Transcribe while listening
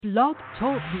Blog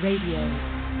Talk Radio.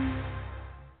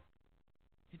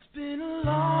 It's been a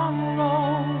long road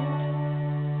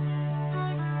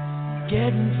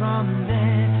getting from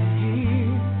there to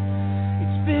here.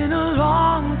 It's been a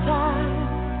long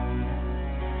time,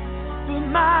 but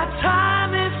my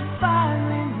time is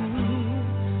finally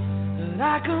here. That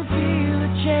I can feel a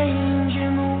change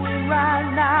in the wind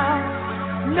right now.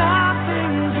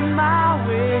 Nothing's in my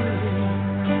way,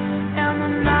 and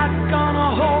they're not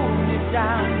gonna hold me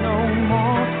down no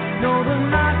more. No, they're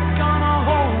not gonna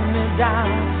hold me down,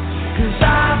 'cause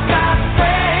I've got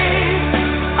faith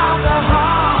of the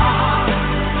heart,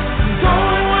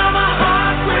 going where my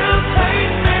heart will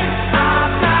take me.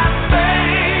 I've got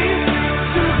faith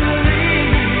to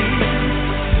believe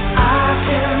I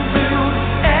can do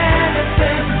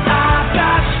anything. I've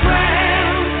got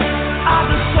strength of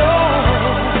the soul.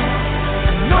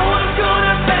 No one's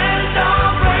gonna bend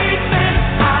or break me.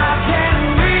 I can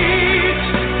reach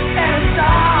and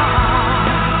start.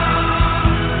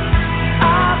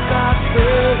 I've got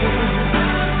faith.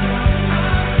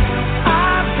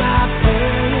 I've got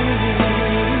faith.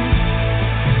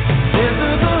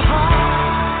 Into the heart.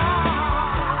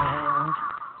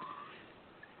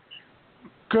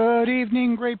 Good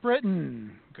evening, Great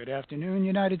Britain. Good afternoon,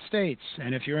 United States.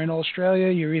 And if you're in Australia,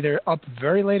 you're either up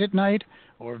very late at night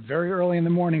or very early in the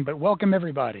morning. But welcome,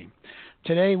 everybody.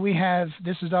 Today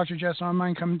this is Dr. Jess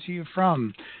Armine coming to you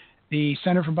from the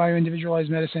Center for Bio Individualized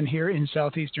Medicine here in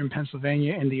southeastern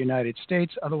Pennsylvania in the United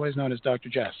States, otherwise known as Dr.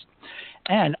 Jess.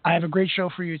 And I have a great show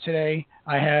for you today.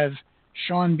 I have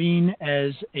Shawn Bean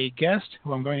as a guest,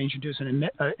 who I'm going to introduce in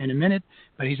a minute,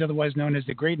 but he's otherwise known as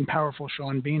the great and powerful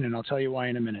Shawn Bean, and I'll tell you why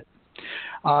in a minute.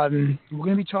 We're going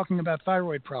to be talking about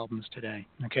thyroid problems today.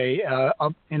 Okay,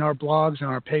 up in our blogs and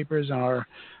our papers and our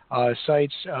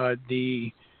sites,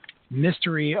 the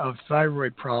mystery of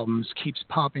thyroid problems keeps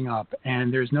popping up,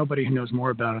 and there's nobody who knows more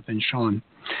about it than Shawn.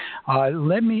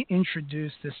 Let me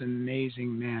introduce this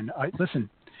amazing man. Listen.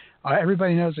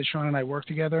 Everybody knows that Shawn and I work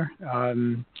together.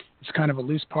 It's kind of a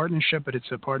loose partnership, but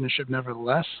it's a partnership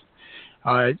nevertheless.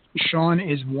 Shawn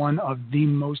is one of the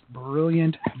most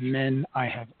brilliant men I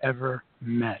have ever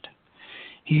met.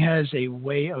 He has a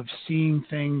way of seeing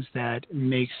things that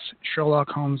makes Sherlock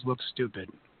Holmes look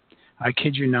stupid. I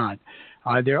kid you not.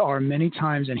 There are many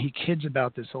times, and he kids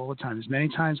about this all the time, there's many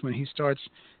times when he starts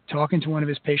talking to one of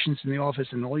his patients in the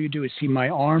office, and all you do is see my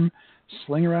arm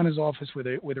sling around his office with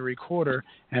a recorder,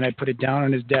 and I put it down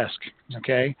on his desk.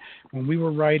 Okay, when we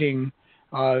were writing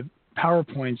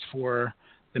PowerPoints for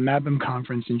the MABM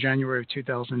conference in January of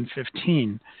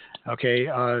 2015, okay,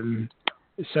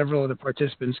 several of the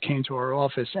participants came to our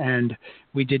office, and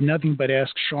we did nothing but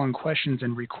ask Shawn questions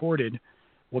and recorded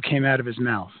what came out of his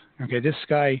mouth. Okay, this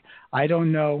guy, I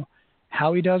don't know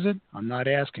how he does it. I'm not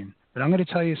asking, but I'm going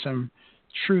to tell you some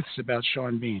truths about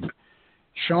Shawn Bean.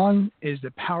 Shawn is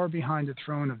the power behind the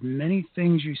throne of many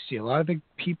things you see. A lot of the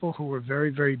people who are very,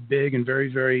 very big and very,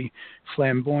 very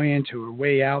flamboyant, who are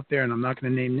way out there, and I'm not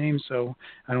going to name names so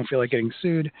I don't feel like getting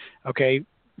sued, okay,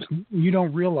 you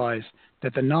don't realize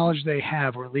that the knowledge they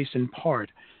have, or at least in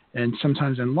part, and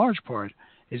sometimes in large part,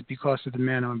 is because of the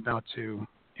man I'm about to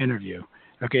interview.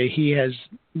 Okay, he has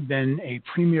been a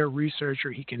premier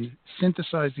researcher. He can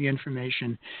synthesize the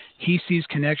information. He sees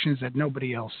connections that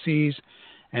nobody else sees.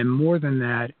 And more than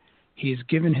that, he's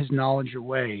given his knowledge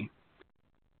away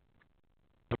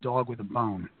like a dog with a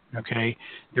bone. Okay,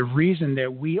 the reason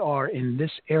that we are in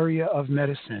this area of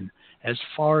medicine as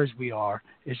far as we are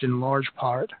is in large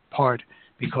part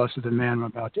because of the man I'm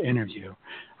about to interview.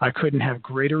 I couldn't have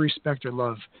greater respect or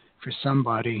love for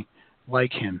somebody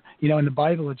like him. You know, in the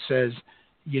Bible it says,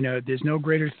 you know, there's no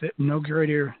greater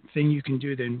thing you can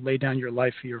do than lay down your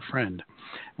life for your friend.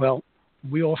 Well,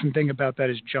 we often think about that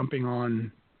as jumping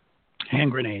on hand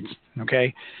grenades,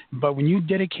 okay? But when you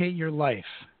dedicate your life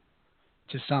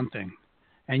to something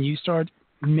and you start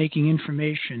making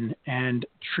information and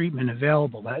treatment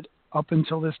available that up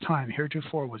until this time,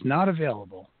 heretofore, was not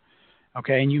available,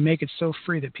 okay, and you make it so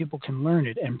free that people can learn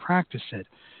it and practice it,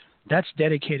 that's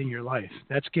dedicating your life.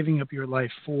 That's giving up your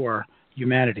life for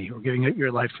humanity, or giving up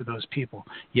your life for those people.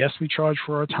 Yes, we charge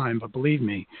for our time, but believe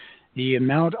me, the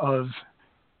amount of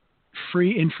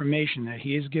free information that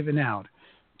he has given out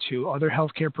to other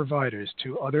healthcare providers,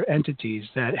 to other entities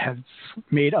that have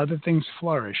made other things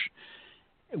flourish,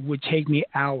 would take me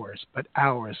hours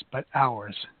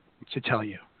to tell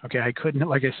you. Okay, I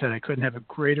couldn't have a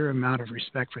greater amount of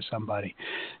respect for somebody.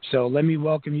 So let me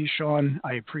welcome you, Shawn.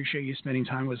 I appreciate you spending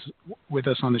time with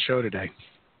us on the show today.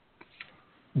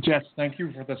 Jess, thank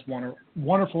you for this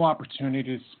wonderful opportunity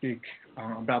to speak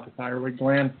about the thyroid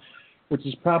gland, which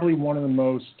is probably one of the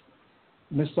most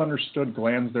misunderstood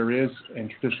glands there is in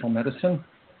traditional medicine.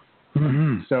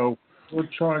 Mm-hmm. So we're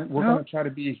going to try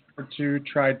to be here to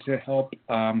try to help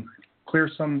clear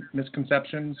some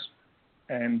misconceptions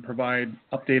and provide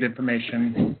updated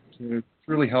information to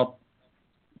really help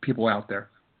people out there.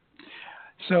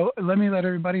 So let me let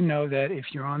everybody know that if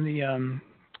you're on the,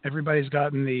 everybody's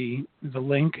gotten the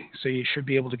link, so you should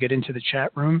be able to get into the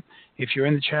chat room. If you're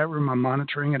in the chat room, I'm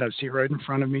monitoring it. I see it right in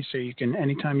front of me, so you can,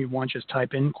 anytime you want, just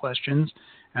type in questions,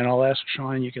 and I'll ask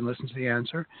Shawn, and you can listen to the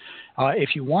answer.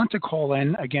 If you want to call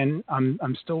in, again,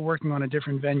 I'm still working on a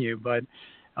different venue, but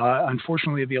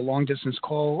unfortunately, it'd be a long-distance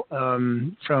call.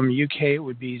 From UK, it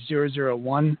would be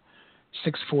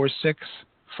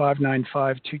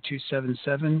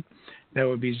 001-646-595-2277. That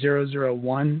would be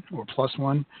 001 or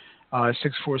 +1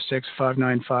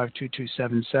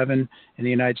 646-595-2277. In the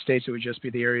United States, it would just be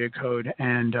the area code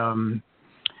and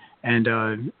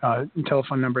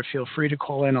telephone number. Feel free to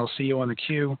call in. I'll see you on the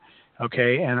queue,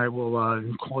 okay? And I will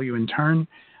call you in turn.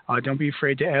 Don't be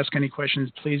afraid to ask any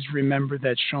questions. Please remember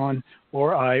that Shawn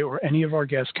or I or any of our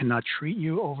guests cannot treat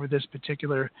you over this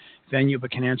particular venue,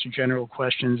 but can answer general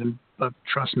questions. But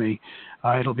trust me,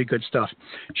 it'll be good stuff.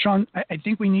 Shawn, I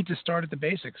think we need to start at the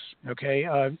basics, okay?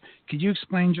 Could you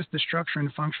explain just the structure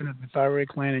and function of the thyroid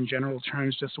gland in general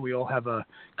terms, just so we all have a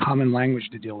common language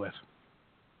to deal with?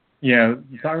 Yeah,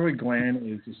 the thyroid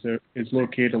gland is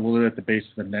located a little bit at the base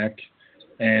of the neck.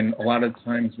 And a lot of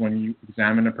times when you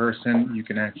examine a person, you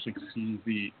can actually see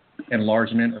the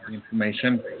enlargement of the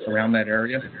inflammation around that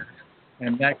area.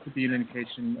 And that could be an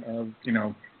indication of,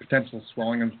 potential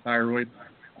swelling of the thyroid.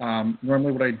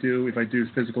 Normally what I do, if I do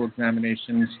physical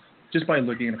examinations, just by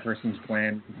looking at a person's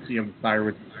gland, you can see if the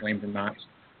thyroid is inflamed or not.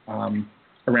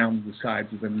 Around the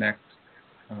sides of the neck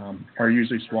are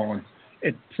usually swollen.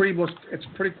 It's pretty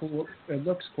cool. It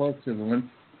looks close to the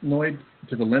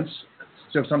lymphs.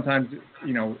 So sometimes,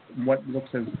 what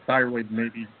looks as thyroid may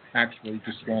be actually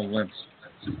just swollen lymphs.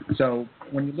 So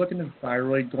when you look into the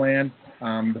thyroid gland,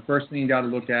 the first thing you got to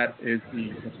look at is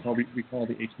we call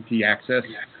the HPT axis.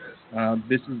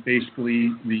 This is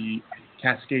basically the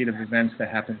cascade of events that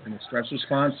happen in the stress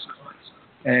response.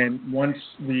 And once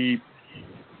the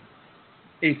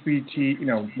HPT,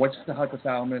 once the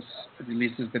hypothalamus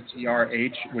releases the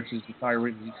TRH, which is the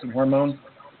thyroid releasing hormone,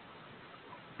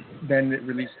 then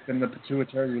the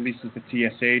pituitary releases the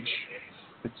TSH.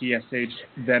 The TSH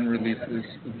then releases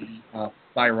the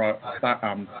thyroid,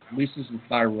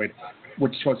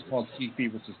 which is what's called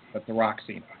T3, which is the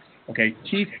thyroxine. Okay,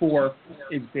 T4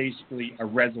 is basically a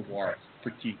reservoir for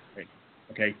T3.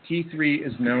 Okay, T3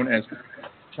 is known as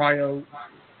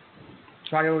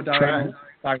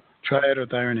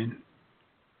triiodothyronine.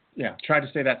 Yeah, try to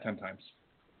say that 10 times.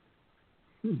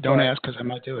 Don't ask, because I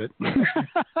might do it.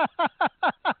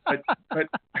 but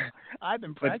I've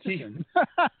been practicing.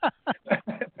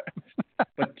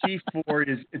 But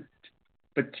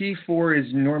T4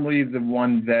 is normally the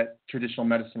one that traditional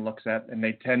medicine looks at, and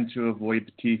they tend to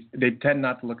avoid they tend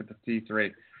not to look at the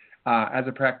T3. As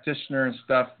a practitioner and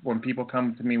stuff, when people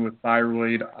come to me with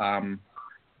thyroid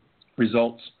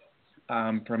results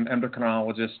from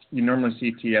endocrinologists, you normally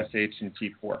see TSH and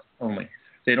T4 only.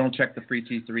 They don't check the free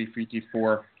T3, free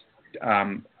T4,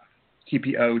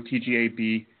 TPO,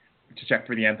 TGAB to check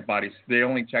for the antibodies. They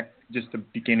only check just the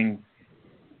beginning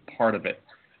part of it,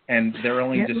 and they're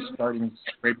only just starting to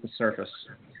scrape the surface.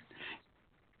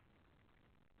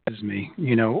 Me,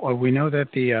 we know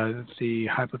that the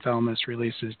hypothalamus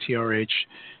releases TRH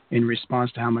in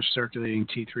response to how much circulating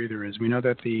T3 there is. We know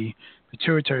that the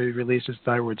pituitary releases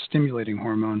thyroid stimulating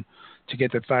hormone to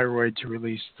get the thyroid to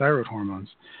release thyroid hormones.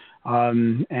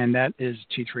 And that is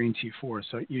T3 and T4.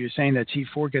 So you're saying that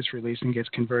T4 gets released and gets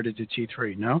converted to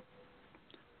T3, no?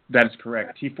 That is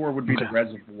correct. T4 would be the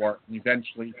reservoir. And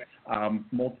eventually,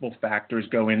 multiple factors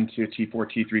go into T4,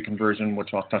 T3 conversion,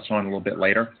 which I'll touch on a little bit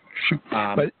later.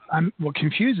 But what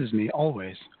confuses me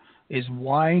always is,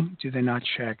 why do they not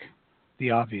check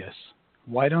the obvious?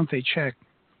 Why don't they check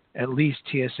at least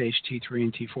TSH, T3,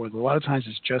 and T4? A lot of times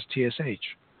it's just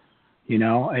TSH.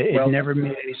 It never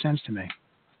made any sense to me.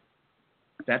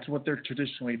 That's what they're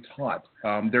traditionally taught.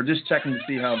 They're just checking to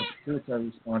see how the pituitary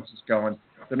response is going.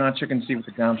 They're not checking to see what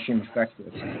the downstream effect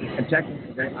is. And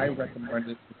technically, I recommend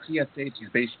that the TSH is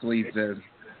basically the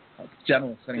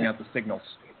general sending out the signals.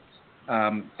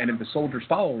 And if the soldiers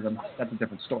follow them, that's a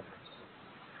different story.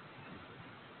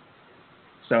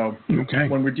 So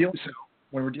when we're dealing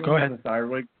with the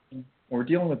thyroid, when we're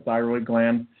dealing with thyroid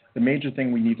gland, the major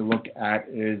thing we need to look at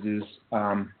is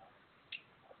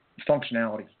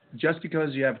functionality. Just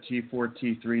because you have T4,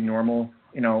 T3 normal,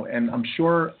 and I'm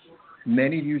sure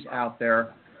many of you out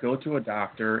there go to a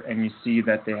doctor and you see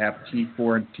that they have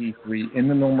T4 and T3 in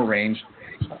the normal range,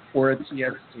 or a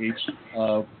TSH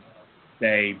of,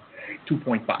 say,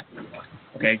 2.5.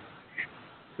 Okay?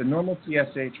 The normal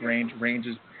TSH range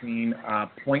ranges between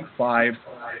 0.5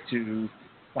 to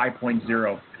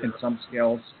 5.0 in some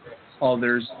scales.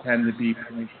 Others tend to be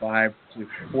 0.5 to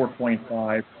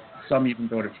 4.5. Some even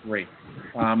go to 3.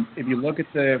 If you look at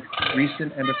the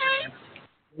recent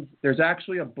there's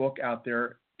actually a book out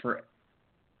there for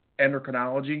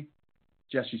endocrinology.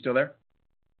 Jess, you still there?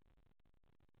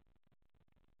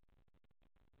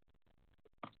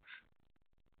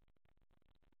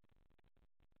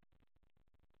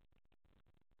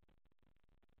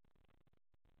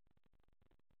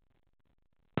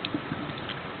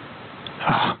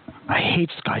 I hate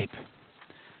Skype.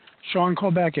 Shawn,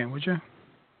 call back in, would you?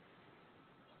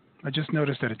 I just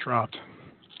noticed that it dropped.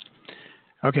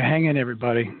 Okay, hang in,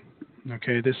 everybody.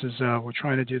 Okay, this is, we're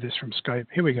trying to do this from Skype.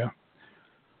 Here we go.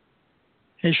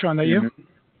 Hey, Shawn, that you?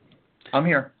 I'm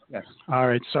here, yes. All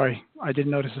right, sorry. I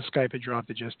didn't notice the Skype. It dropped.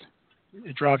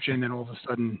 It dropped you, and then all of a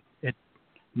sudden it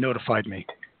notified me.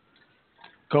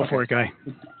 Go for it, guy.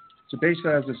 So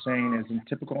basically, as I was saying, is in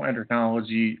typical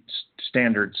endocrinology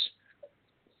standards,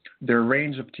 their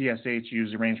range of TSH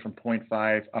usually range from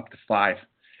 0.5 up to 5.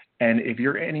 And if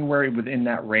you're anywhere within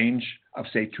that range of,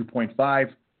 say, 2.5,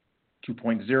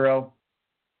 2.0,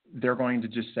 they're going to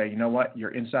just say, you know what,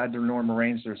 you're inside their normal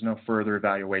range. There's no further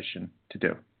evaluation to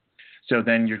do. So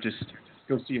then you just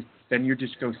go see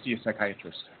a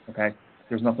psychiatrist. Okay,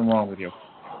 there's nothing wrong with you.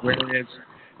 Whereas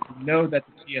you know that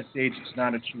the TSH is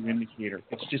not a true indicator.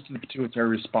 It's just the pituitary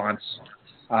response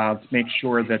to make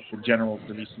sure that the general is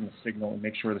releasing the signal and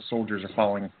make sure the soldiers are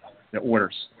following the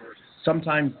orders.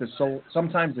 Sometimes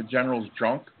the general's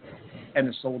drunk and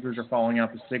the soldiers are following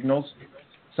out the signals.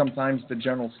 Sometimes the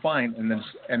general's fine and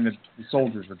the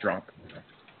soldiers are drunk.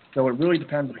 So it really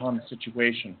depends upon the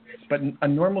situation. But a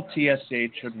normal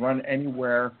TSH should run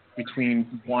anywhere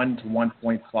between 1 to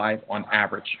 1.5 on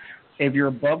average. If you're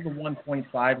above the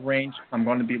 1.5 range, I'm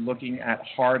going to be looking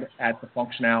hard at the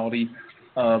functionality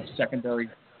of secondary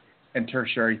and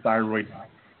tertiary thyroid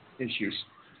issues.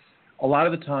 A lot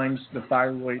of the times, the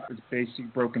thyroid is basically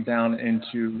broken down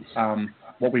into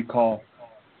what we call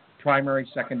primary,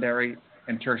 secondary,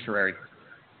 and tertiary.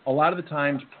 A lot of the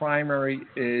times, primary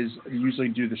is usually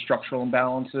due to structural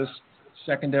imbalances.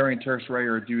 Secondary and tertiary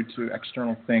are due to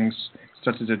external things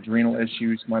such as adrenal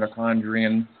issues,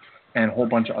 mitochondrion, and a whole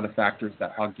bunch of other factors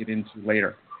that I'll get into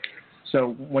later.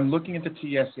 So when looking at the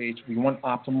TSH, we want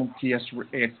optimal TSH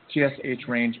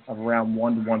range of around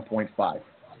 1 to 1.5.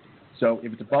 So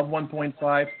if it's above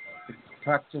 1.5, the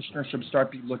practitioner should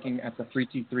start looking at the free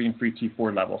T3 and free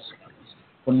T4 levels.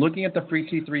 When looking at the free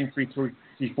T3 and free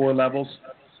T4 levels,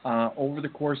 over the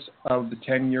course of the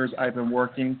 10 years I've been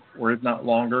working, or if not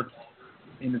longer,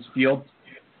 in this field,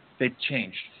 they've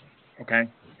changed, okay?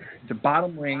 The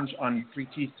bottom range on free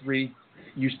T3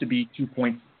 used to be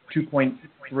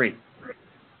 2.3.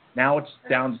 Now it's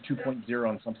down to 2.0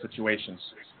 in some situations.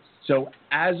 So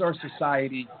as our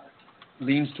society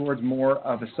leans towards more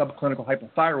of a subclinical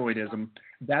hypothyroidism,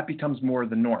 that becomes more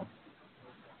the norm.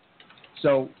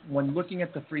 So when looking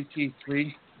at the free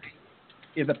T3,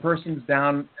 if the person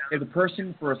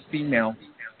for a female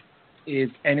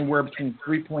is anywhere between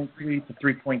 3.3 to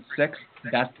 3.6,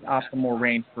 that's the optimal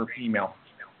range for a female.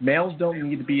 Males don't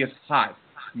need to be as high.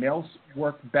 Males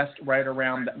work best right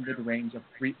around that mid-range of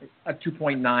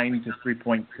 2.9 to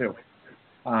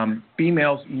 3.2.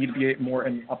 Females need to be more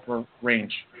in the upper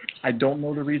range. I don't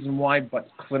know the reason why, but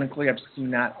clinically I've seen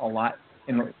that a lot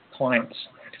in clients.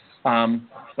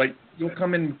 But you'll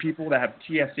come in people that have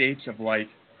TSH of like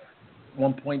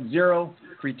 1.0,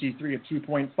 free T3 of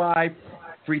 2.5,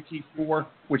 free T4,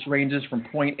 which ranges from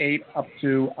 0.8 up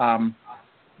to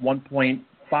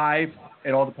 1.5.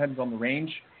 It all depends on the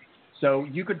range. So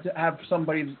you could have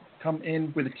somebody come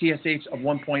in with a TSH of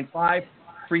 1.5,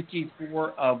 free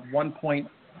T4 of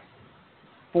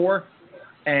 1.4,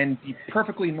 and be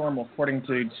perfectly normal according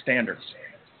to standards.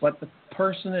 But the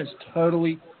person is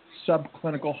totally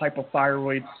subclinical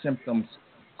hypothyroid symptoms,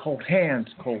 cold hands,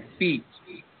 cold feet,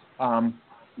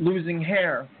 losing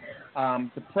hair,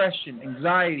 depression,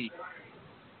 anxiety.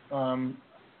 The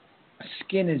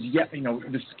skin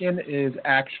is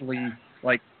actually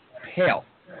like pale.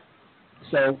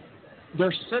 So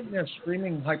they're sitting there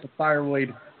screaming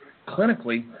hypothyroid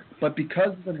clinically, but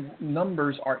because the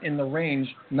numbers are in the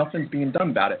range, nothing's being done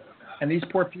about it. And these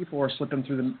poor people are slipping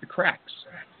through the cracks.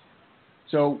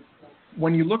 So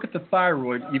when you look at the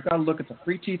thyroid, you've got to look at the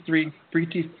free T3, free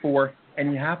T4,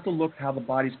 and you have to look how the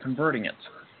body's converting it.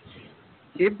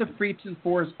 If the free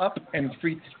T4 is up and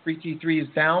free T3 is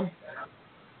down,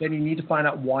 then you need to find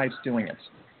out why it's doing it.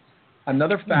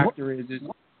 Another factor is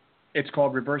it's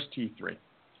called reverse T3.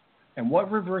 And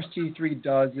what reverse T3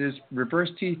 does is reverse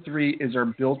T3 is our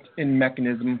built-in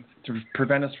mechanism to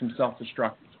prevent us from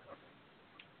self-destruct.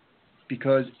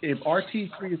 Because if our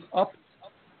T3 is up,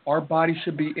 our body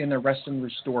should be in a rest and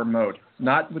restore mode,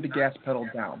 not with the gas pedal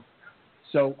down.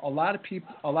 So a lot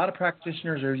of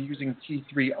practitioners are using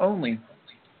T3 only,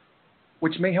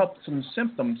 which may help some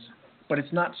symptoms, but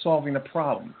it's not solving the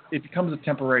problem. It becomes a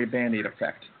temporary Band-Aid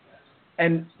effect.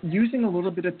 And using a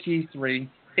little bit of T3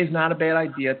 is not a bad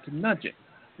idea to nudge it,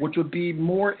 which would be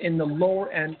more in the lower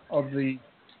end of the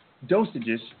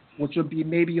dosages, which would be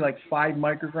maybe like 5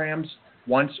 micrograms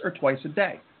once or twice a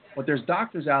day. But there's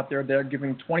doctors out there that are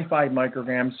giving 25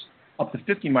 micrograms up to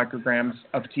 50 micrograms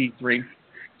of T3 a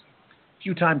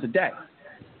few times a day.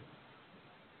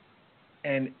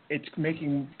 And it's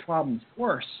making problems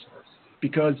worse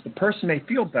because the person may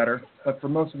feel better, but for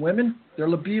most women, their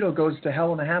libido goes to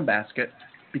hell in a handbasket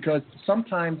because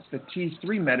sometimes the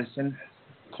T3 medicine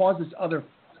causes other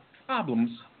problems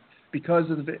because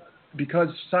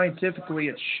scientifically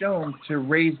it's shown to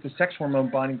raise the sex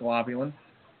hormone binding globulin,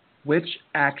 which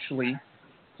actually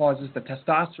causes the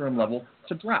testosterone level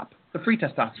to drop, the free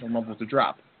testosterone level to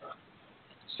drop.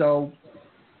 So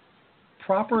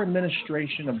proper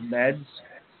administration of meds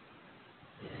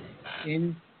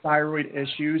in thyroid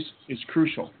issues is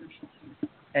crucial.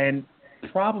 And the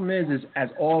problem is as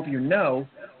all of you know,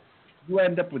 you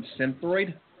end up with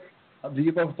Synthroid,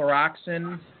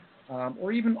 levothyroxine,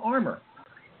 or even Armour,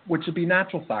 which would be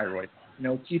natural thyroid,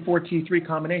 T4, T3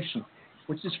 combination,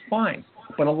 which is fine.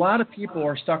 But a lot of people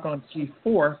are stuck on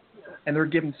T4 and they're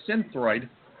given Synthroid.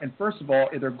 And first of all,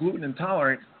 if they're gluten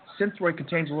intolerant, Synthroid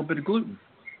contains a little bit of gluten.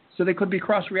 So they could be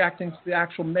cross-reacting to the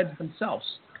actual meds themselves.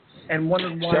 And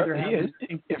wondering why they're having...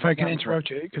 If I can interrupt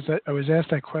you, because I was asked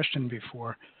that question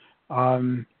before.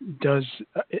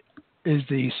 Is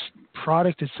the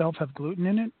product itself have gluten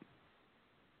in it?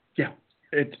 Yeah,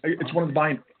 it's one of the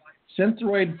binders.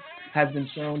 Synthroid has been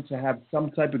shown to have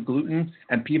some type of gluten,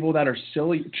 and people that are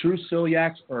true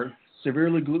celiacs or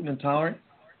severely gluten intolerant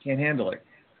can't handle it.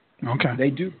 Okay.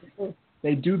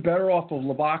 They do better off of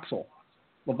Levoxyl.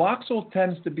 Levoxyl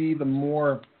tends to be the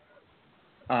more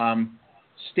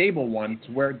stable one,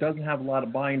 to where it doesn't have a lot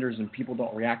of binders and people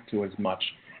don't react to as much.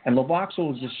 And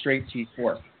Levoxyl is just straight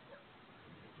T4,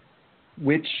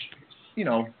 which,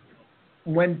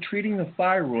 when treating the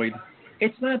thyroid,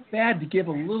 it's not bad to give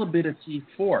a little bit of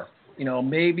T4.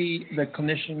 Maybe the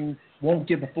clinician won't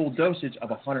give the full dosage of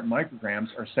 100 micrograms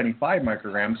or 75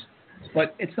 micrograms,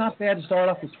 but it's not bad to start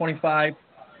off with 25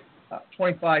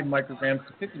 micrograms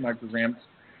to 50 micrograms,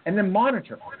 and then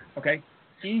monitor. Okay,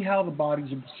 see what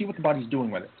the body's doing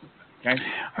with it. Okay.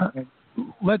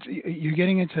 You're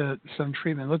getting into some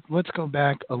treatment. Let's go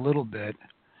back a little bit.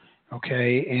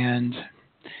 Okay, and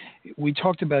we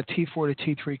talked about T4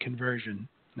 to T3 conversion.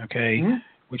 Okay, mm-hmm.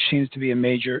 Which seems to be a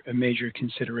major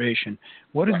consideration.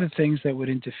 What are the things that would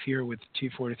interfere with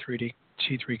T4 to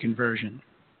T3 conversion?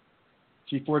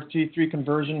 T4 to T3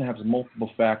 conversion has multiple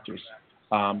factors.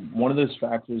 One of those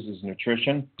factors is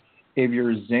nutrition. If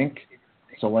you're zinc,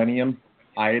 selenium,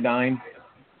 iodine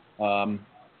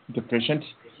deficient,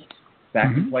 that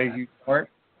mm-hmm. can play a huge part.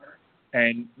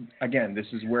 And again, this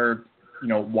is where,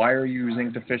 why are you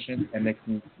zinc deficient? And they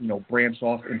can, branch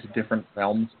off into different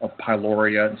realms of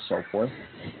pylorrhea and so forth.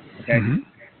 Okay. Mm-hmm.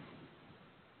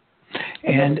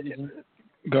 And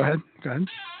go ahead.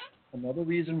 Another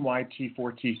reason why T4,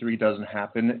 T3 doesn't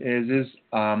happen is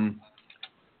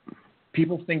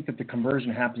people think that the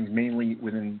conversion happens mainly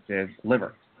within the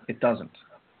liver. It doesn't.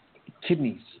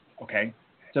 Kidneys, okay?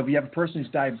 So if you have a person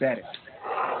who's diabetic,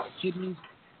 kidneys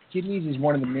is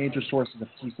one of the major sources of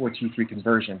T4, T3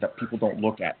 conversion that people don't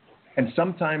look at. And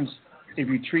sometimes if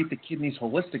you treat the kidneys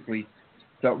holistically,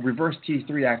 the reverse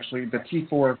T3 actually, the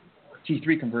T4,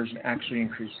 T3 conversion actually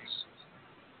increases.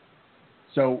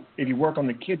 So if you work on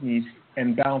the kidneys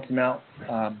and balance them out,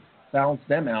 the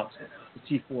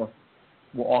T4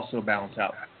 will also balance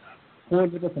out. Poor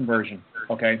liver conversion,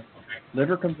 okay?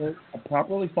 A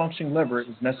properly functioning liver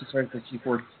is necessary for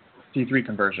T4, T3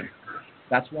 conversion.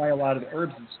 That's why a lot of the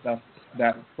herbs and stuff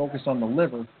that focus on the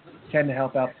liver tend to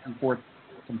help out T4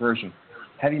 conversion.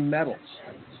 Heavy metals.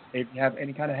 If you have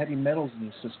any kind of heavy metals in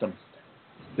your system,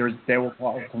 they will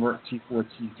convert T4,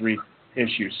 T3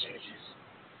 issues.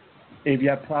 If you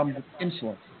have problems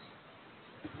with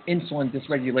insulin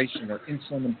dysregulation or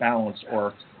insulin imbalance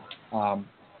or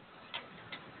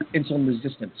insulin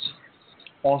resistance,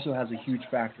 also has a huge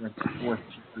factor in T4,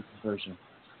 T3 conversion.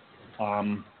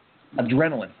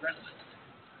 Adrenaline.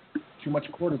 too much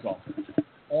cortisol,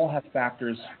 all have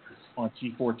factors on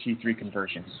T4, T3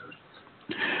 conversions.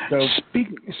 So,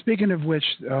 speaking of which,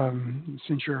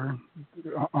 since you're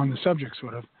on the subject,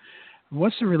 sort of,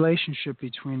 what's the relationship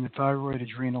between the thyroid,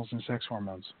 adrenals, and sex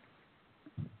hormones?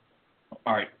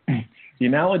 All right. The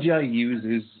analogy I use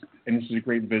is, and this is a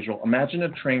great visual, imagine a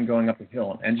train going up a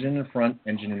hill, an engine in the front,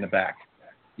 engine in the back.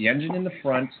 The engine in the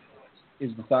front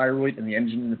is the thyroid, and the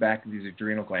engine in the back is these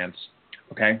adrenal glands.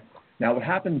 Okay? Now what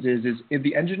happens is if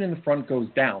the engine in the front goes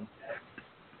down,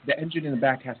 the engine in the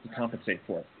back has to compensate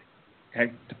for it.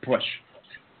 Okay, to push.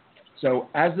 So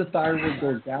as the thyroid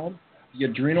goes down, the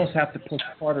adrenals have to push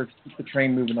harder to keep the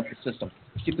train moving up the system,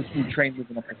 to keep the train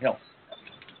moving up the hill.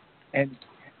 And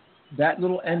that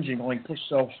little engine only pushes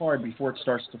so hard before it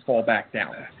starts to fall back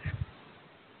down.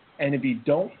 And if you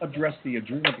don't address the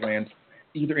adrenal glands,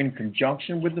 either in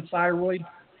conjunction with the thyroid,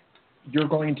 you're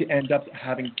going to end up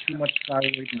having too much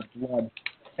thyroid in the blood,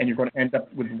 and you're going to end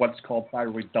up with what's called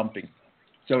thyroid dumping.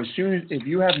 So if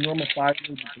you have normal thyroid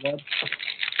in the blood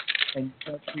and you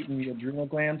start treating the adrenal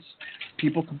glands,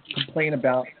 people complain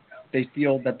about, they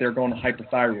feel that they're going to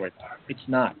hyperthyroid. It's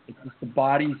not. It's just the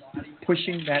body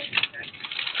pushing that.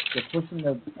 They're pushing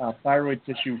the thyroid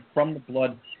tissue from the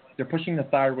blood. They're pushing the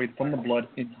thyroid from the blood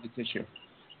into the tissue,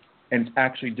 and it's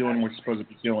actually doing what it's supposed to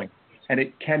be doing. And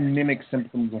it can mimic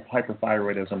symptoms of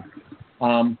hyperthyroidism.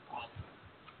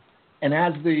 And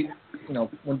as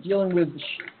when dealing with,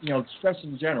 stress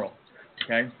in general,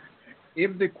 okay,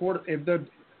 if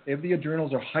the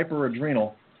adrenals are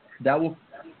hyperadrenal,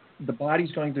 the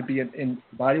body's going to be the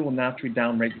body will naturally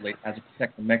downregulate as a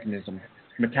protective mechanism,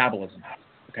 metabolism,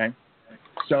 okay.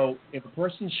 So if a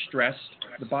person's stressed,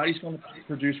 the body's going to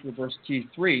produce reverse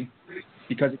T3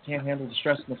 because it can't handle the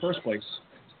stress in the first place.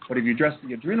 But if you address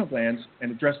the adrenal glands and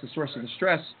address the source of the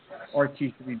stress, our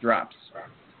T3 drops.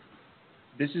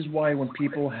 This is why when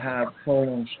people have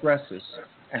prolonged stresses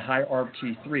and high ARB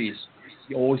T3s,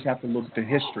 you always have to look at the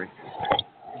history.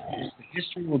 The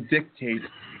history will dictate,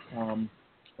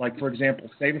 like for example,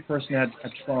 say the person had a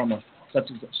trauma such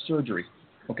as a surgery,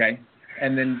 okay,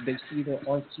 and then they see their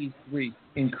RT3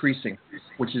 increasing,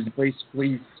 which is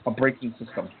basically a braking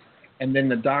system. And then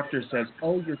the doctor says,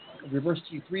 oh, your reverse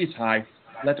T3 is high,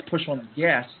 let's push on the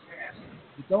gas.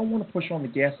 You don't want to push on the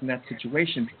gas in that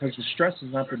situation because the stress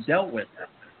is not been dealt with.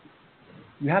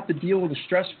 You have to deal with the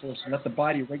stress first and let the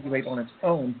body regulate on its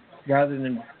own rather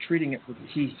than treating it with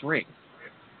T3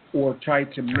 or try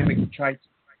to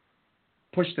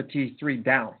push the T3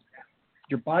 down.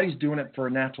 Your body's doing it for a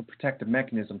natural protective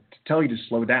mechanism to tell you to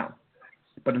slow down.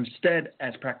 But instead,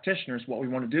 as practitioners, what we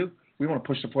want to do, we want to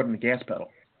push the foot on the gas pedal.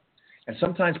 And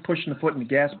sometimes pushing the foot in the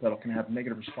gas pedal can have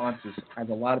negative responses, as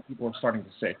a lot of people are starting to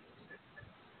say.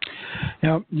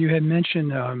 Now, you had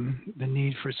mentioned the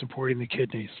need for supporting the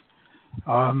kidneys.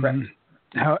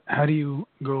 How do you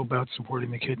go about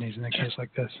supporting the kidneys in a case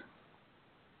like this?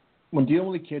 When dealing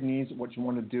with the kidneys, what you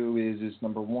want to do is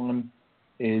number one,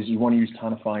 is you want to use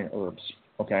tonifying herbs,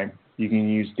 okay? You can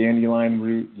use dandelion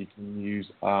root, you can use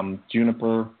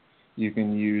juniper, you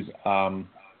can use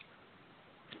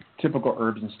typical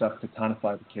herbs and stuff to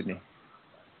tonify the kidney.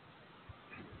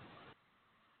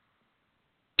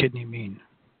 Kidney mean?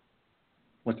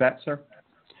 What's that, sir?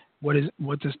 What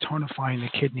does tonifying the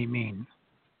kidney mean?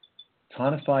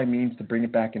 Tonify means to bring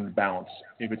it back into balance.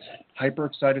 If it's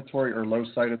hyperexcitatory or low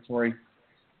excitatory,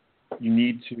 you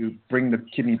need to bring the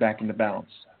kidney back into balance.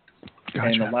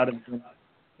 Gotcha. And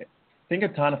think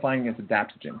of tonifying as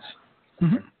adaptogens.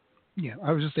 Mm-hmm. Yeah,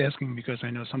 I was just asking because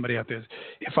I know somebody out there.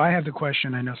 If I have the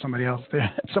question, I know somebody else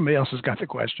has got the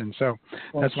question. So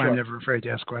that's why I'm never afraid to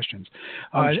ask questions.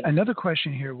 Another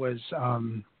question here was,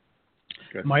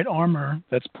 might armor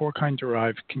that's porcine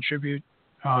derived contribute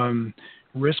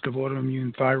risk of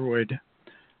autoimmune thyroid,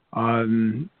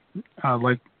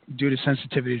 like due to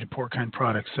sensitivity to porcine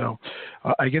products? So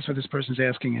I guess what this person's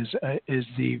asking is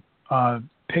the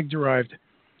pig-derived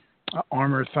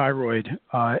armor thyroid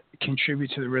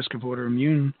contribute to the risk of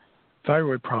autoimmune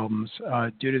thyroid problems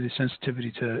due to the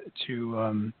sensitivity to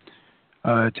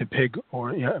pig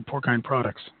or porcine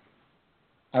products?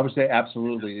 I would say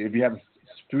absolutely. If you have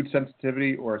food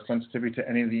sensitivity or a sensitivity to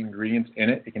any of the ingredients in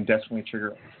it, it can definitely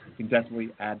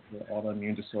add to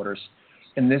autoimmune disorders.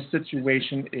 In this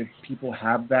situation, if people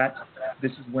have that,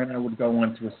 this is when I would go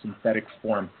on to a synthetic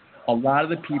form. A lot of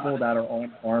the people that are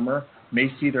on armor may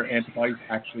see their antibodies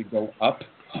actually go up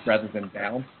rather than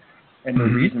down. And the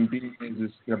reason being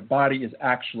is their body is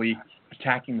actually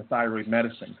attacking the thyroid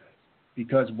medicine.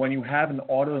 Because when you have an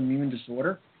autoimmune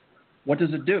disorder, what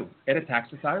does it do? It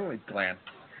attacks the thyroid gland.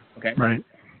 Okay? Right.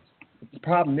 But the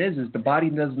problem is the body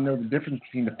doesn't know the difference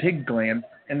between the pig gland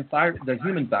and the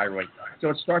human thyroid. So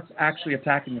it starts actually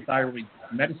attacking the thyroid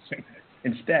medicine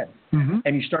instead. Mm-hmm.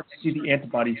 And you start to see the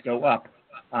antibodies go up.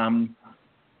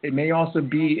 It may also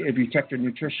be, if you check their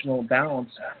nutritional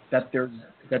balance, that their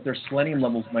selenium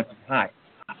levels might be high.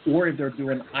 Or if they're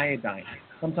doing iodine.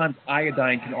 Sometimes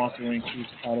iodine can also increase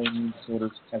autoimmune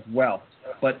disorders as well.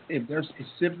 But if they're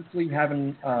specifically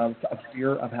having a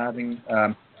fear of having,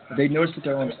 if they notice that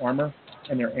they're on armor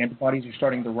and their antibodies are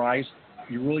starting to rise,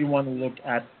 you really want to look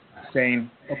at saying,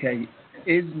 okay,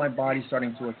 is my body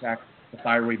starting to attack the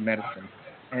thyroid medicine?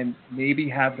 And maybe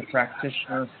have the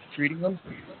practitioner treating them,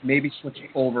 maybe switch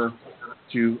over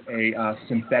to a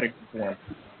synthetic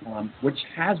form, which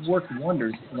has worked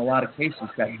wonders in a lot of cases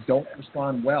that don't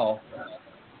respond well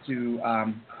to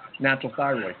natural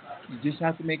thyroid. You just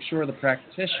have to make sure the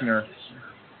practitioner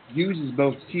uses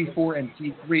both T4 and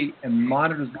T3 and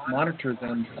monitors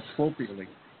them appropriately,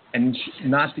 and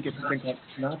not to get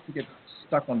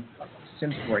stuck on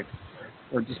Synthroid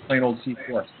or just plain old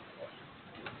T4.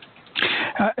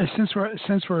 Since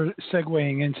we're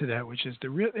segueing into that, which is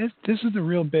this is the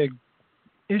real big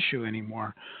issue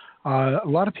anymore. A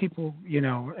lot of people,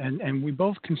 and we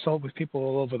both consult with people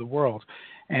all over the world,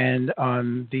 and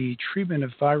the treatment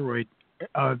of thyroid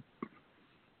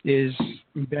is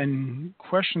been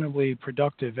questionably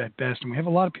productive at best. And we have a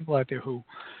lot of people out there who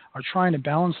are trying to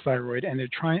balance thyroid, and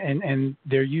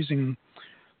they're using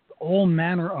all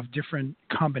manner of different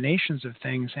combinations of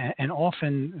things, and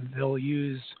often they'll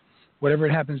use whatever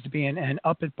it happens to be and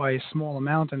up it by a small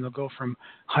amount, and they'll go from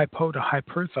hypo to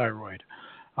hyperthyroid.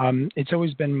 It's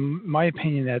always been my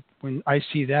opinion that when I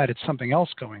see that, it's something else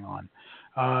going on.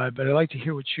 But I'd like to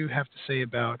hear what you have to say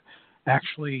about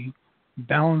actually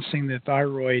balancing the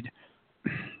thyroid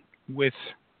with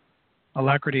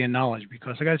alacrity and knowledge,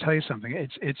 because I got to tell you something.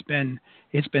 It's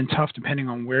been tough depending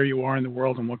on where you are in the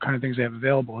world and what kind of things they have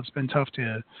available. It's been tough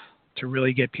to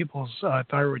really get people's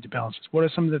thyroid to balance. What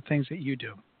are some of the things that you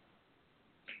do?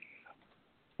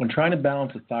 When trying to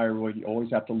balance the thyroid, you always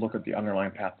have to look at the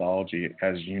underlying pathology,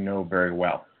 as you know very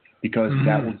well, because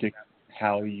that will dictate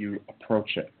how you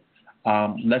approach it.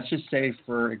 Let's just say,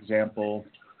 for example,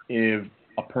 if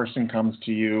a person comes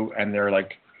to you and they're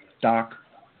like, Doc,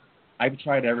 I've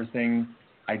tried everything.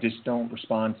 I just don't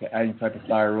respond to any type of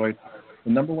thyroid.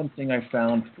 The number one thing I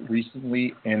found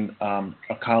recently in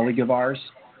a colleague of ours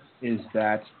is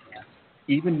that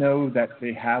even though that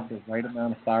they have the right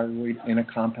amount of thyroid in a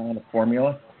compounded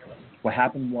formula, what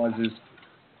happened was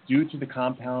due to the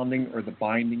compounding or the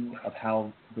binding of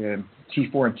how the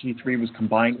T4 and T3 was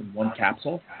combined in one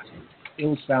capsule, it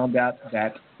was found out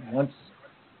that once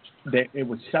that it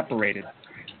was separated,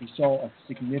 we saw a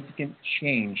significant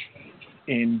change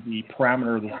in the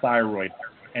parameter of the thyroid,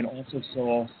 and also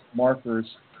saw markers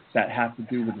that have to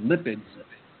do with lipids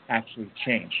actually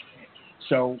change.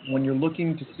 So when you're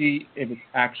looking to see if it's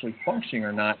actually functioning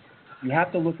or not, you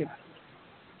have to look at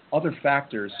other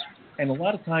factors. And a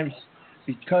lot of times,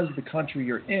 because of the country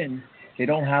you're in, they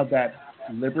don't have that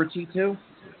liberty to.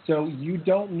 So you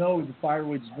don't know if the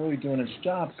thyroid is really doing its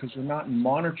job because you're not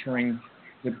monitoring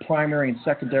the primary and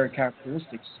secondary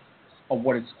characteristics of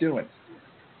what it's doing.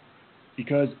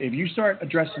 Because if you start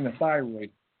addressing the thyroid,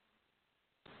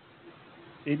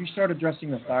 and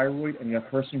you have a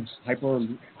person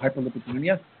who's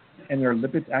hyperlipidemia and their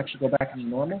lipids actually go back to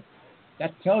normal,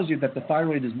 that tells you that the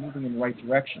thyroid is moving in the right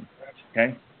direction.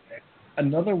 Okay.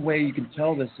 Another way you can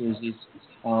tell this is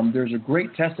there's a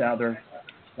great test out there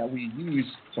that we use,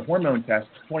 the hormone test,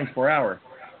 24-hour.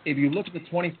 If you look at the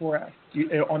 24-hour,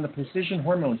 on the precision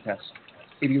hormone test,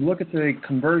 if you look at the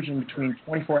conversion between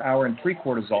 24-hour and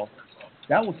pre-cortisol,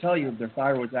 that will tell you if their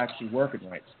thyroid's actually working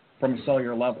right from a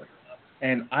cellular level.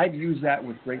 And I've used that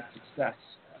with great success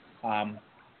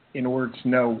in order to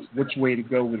know which way to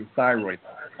go with the thyroid.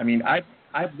 I mean,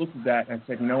 I've looked at that and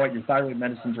said, you know what, your thyroid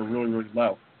medicines are really, really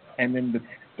low. And then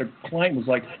the client was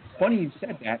like, funny you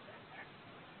said that.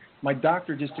 My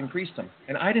doctor just increased them.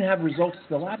 And I didn't have results to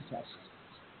the lab tests.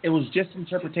 It was just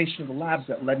interpretation of the labs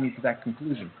that led me to that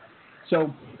conclusion.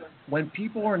 So when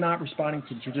people are not responding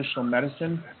to traditional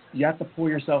medicine, you have to pull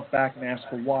yourself back and ask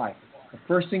for why. The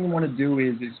first thing you want to do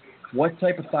is what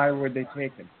type of thyroid they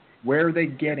taking? Where are they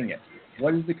getting it?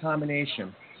 What is the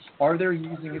combination? Are they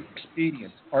using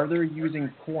expedients? Are they using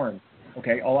corn?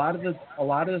 Okay, a lot of the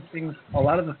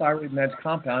thyroid meds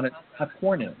compounded have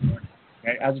corn in it,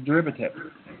 okay, as a derivative.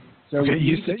 So okay,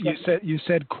 you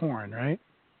said corn, right?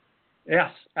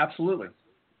 Yes, absolutely.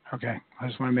 Okay, I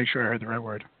just want to make sure I heard the right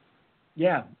word.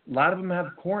 Yeah, a lot of them have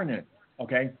corn in it.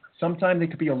 Okay, sometimes they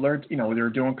could be allergic. They're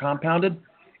doing compounded.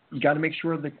 You have to make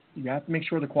sure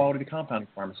the quality of the compounding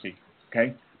pharmacy.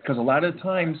 okay? Because a lot of the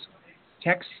times,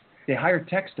 they hire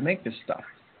techs to make this stuff.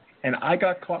 And I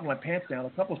got caught in my pants down a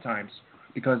couple of times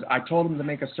because I told them to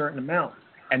make a certain amount,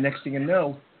 and next thing you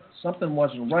know, something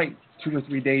wasn't right 2 or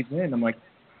 3 days in. I'm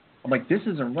like, this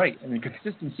isn't right, and the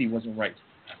consistency wasn't right.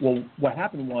 Well, what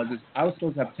happened was I was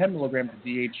supposed to have 10 milligrams of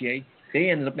DHEA. They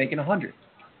ended up making 100.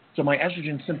 So my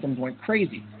estrogen symptoms went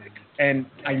crazy. And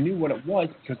I knew what it was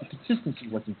because the consistency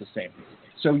wasn't the same.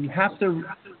 So you have to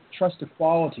trust the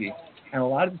quality. And a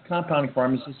lot of these compounding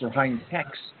pharmacists are hiring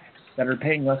techs that are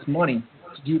paying less money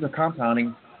to do their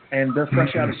compounding, and they're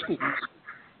fresh out of school.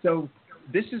 So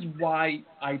this is why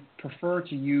I prefer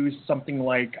to use something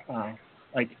like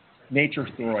Nature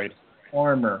Thyroid,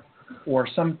 Armor, or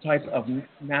some type of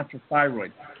natural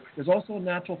thyroid. There's also a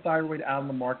natural thyroid out on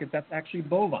the market that's actually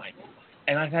bovine.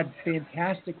 And I've had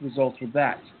fantastic results with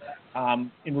that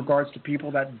in regards to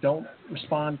people that don't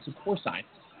respond to porcine.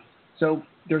 So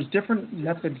there's different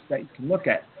methods that you can look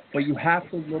at, but you have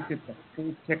to look at the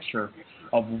full picture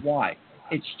of why.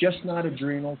 It's just not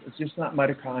adrenals. It's just not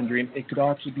mitochondrial. It could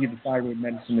actually be the thyroid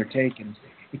medicine they're taking.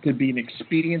 It could be an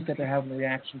expedient that they're having a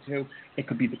reaction to. It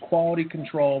could be the quality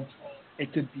control.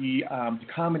 It could be the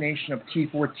combination of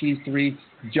T4, T3,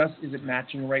 just isn't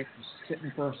matching right for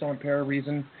sitting for some apparent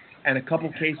reason. And a couple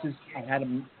of cases, I had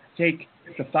them take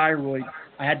the thyroid.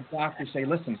 I had the doctor say,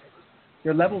 listen,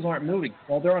 their levels aren't moving.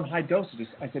 Well, they're on high dosages.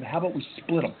 I said, how about we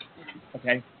split them?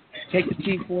 Okay? Take the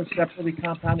T4 separately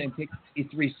compounded and take the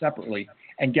T3 separately.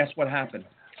 And guess what happened?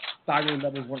 Thyroid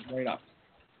levels went right up.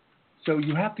 So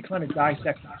you have to kind of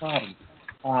dissect the problem.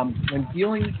 When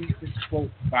dealing with this,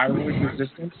 quote, thyroid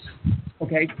resistance,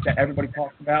 okay, that everybody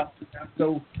talks about,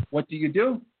 so what do?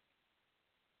 You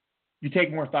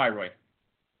take more thyroid.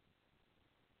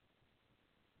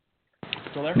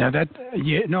 Still there? Now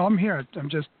no, I'm here.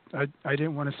 I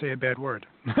didn't want to say a bad word.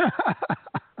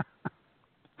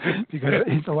 Because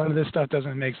a lot of this stuff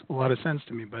doesn't make a lot of sense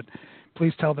to me, but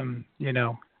please tell them,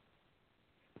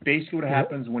 Basically what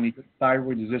happens when you get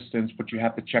thyroid resistance, what you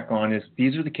have to check on is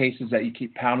these are the cases that you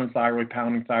keep pounding thyroid,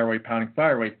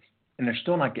 and they're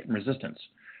still not getting resistance.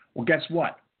 Well, guess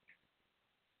what?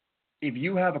 If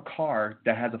you have a car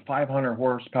that has a 500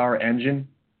 horsepower engine,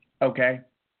 okay,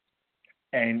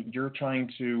 and you're trying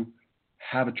to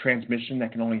have a transmission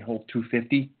that can only hold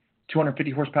 250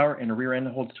 horsepower, and the rear end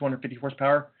holds 250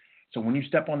 horsepower. So when you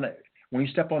step on the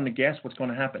gas, what's going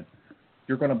to happen?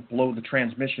 You're going to blow the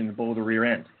transmission and blow the rear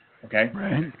end. Okay?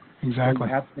 Right. Exactly. So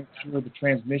you have to make sure the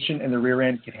transmission and the rear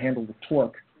end can handle the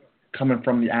torque coming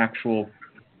from the actual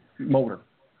motor.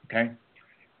 Okay?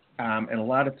 And a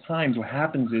lot of times what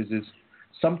happens is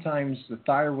sometimes the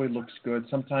thyroid looks good,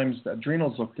 sometimes the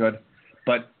adrenals look good,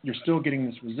 but you're still getting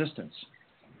this resistance.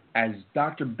 As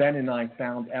Dr. Ben and I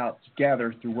found out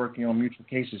together through working on mutual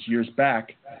cases years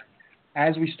back,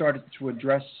 as we started to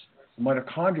address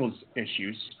mitochondrial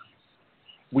issues,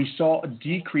 we saw a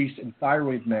decrease in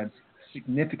thyroid meds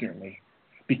significantly,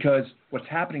 because what's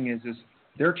happening is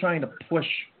they're trying to push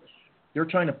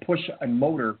a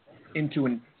motor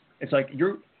into it's like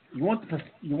you want the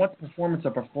performance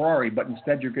of a Ferrari, but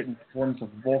instead you're getting the performance of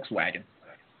a Volkswagen.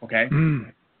 Okay?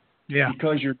 Yeah.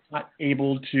 Because you're not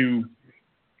able to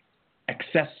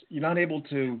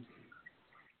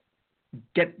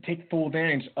take full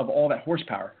advantage of all that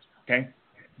horsepower. Okay?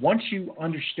 Once you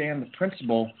understand the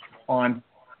principle on,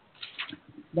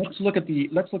 let's look at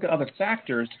other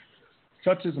factors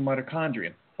such as the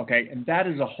mitochondria. Okay, and that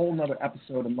is a whole nother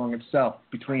episode among itself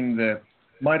between the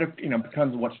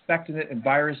because of what's affecting it and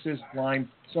viruses, Lyme,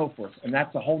 so forth, and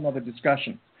that's a whole nother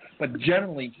discussion. But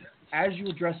generally, as you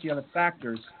address the other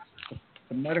factors,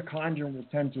 the mitochondrion will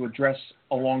tend to address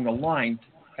along the line,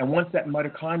 and once that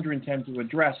mitochondrion tends to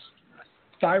address,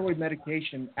 thyroid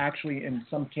medication actually in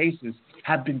some cases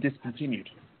have been discontinued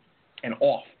and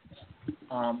off.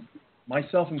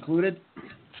 Myself included,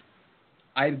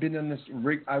 I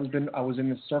was in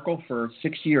this circle for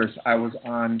 6 years. I was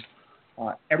on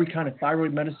every kind of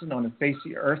thyroid medicine on the face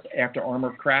of the earth after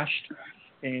Armor crashed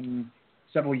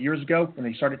several years ago when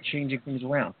they started changing things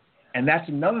around. And that's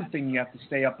another thing you have to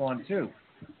stay up on too.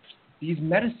 These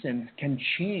medicines can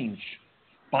change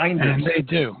binders. And they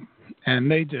do. And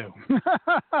they do.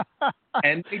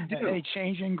 And they do. And they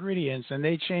change ingredients, and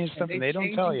they change stuff, and they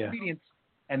don't tell you.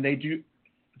 And they do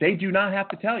not have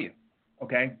to tell you.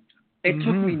 Okay? It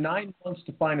took me 9 months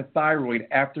to find a thyroid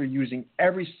after using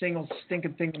every single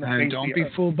stinking thing in the face of the earth.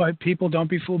 Don't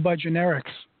be fooled by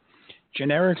generics.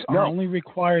 Generics are only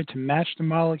required to match the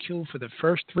molecule for the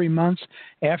first 3 months.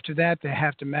 After that, they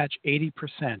have to match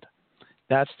 80%.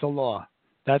 That's the law.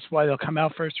 That's why they'll come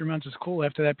out first 3 months as cool.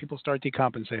 After that, people start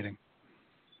decompensating.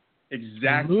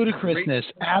 Exactly. Ludicrousness.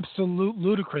 Absolute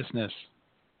ludicrousness.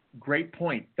 Great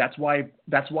point. That's why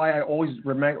I always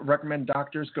recommend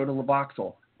doctors go to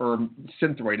Levoxyl or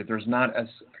Thyroid if there's not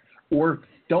or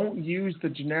don't use the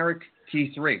generic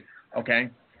T3. Okay,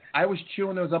 I was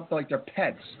chewing those up like they're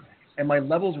pets, and my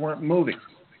levels weren't moving.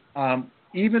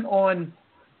 Even on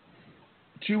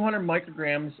 200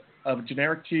 micrograms of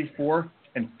generic T4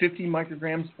 and 50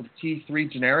 micrograms of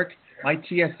T3 generic, my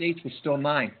TSH was still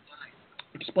 9.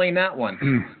 Explain that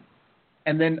one.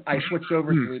 And then I switched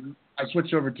over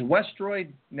to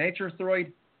Westroid,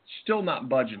 Naturothroid, still not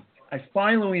budging. I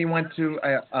finally went to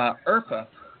IRFA,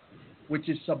 which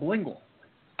is sublingual.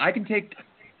 I take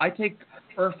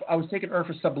IRFA. I was taking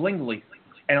IRFA sublingually,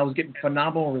 and I was getting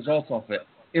phenomenal results off it.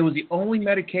 It was the only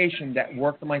medication that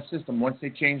worked in my system once they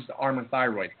changed the Armour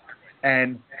Thyroid.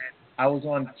 And I was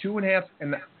on 2.5,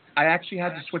 and I actually had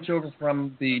to switch over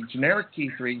from the generic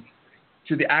T3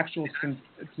 to the actually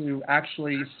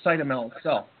Cytomel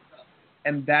itself.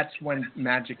 And that's when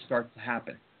magic starts to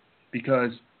happen,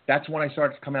 because that's when I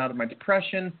started to come out of my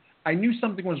depression. I knew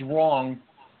something was wrong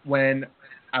when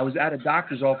I was at a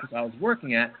doctor's office I was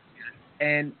working at,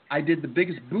 and I did the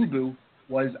biggest boo-boo.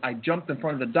 Was I jumped in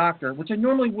front of the doctor, which I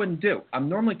normally wouldn't do. I'm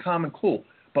normally calm and cool,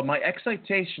 but my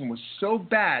excitation was so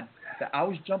bad that I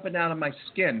was jumping out of my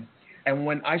skin. And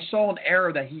when I saw an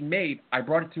error that he made, I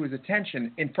brought it to his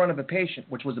attention in front of a patient,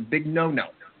 which was a big no-no.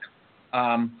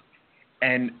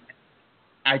 And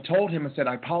I told him, I said,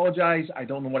 I apologize. I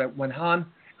don't know what went on.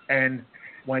 And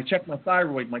when I checked my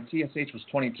thyroid, my TSH was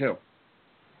 22.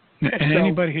 And so,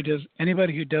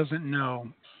 anybody who doesn't know,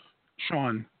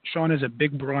 Shawn is a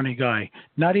big, brawny guy.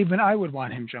 Not even I would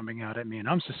want him jumping out at me, and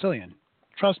I'm Sicilian.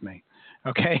 Trust me.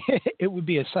 Okay, it would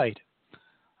be a sight.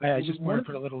 I just wanted to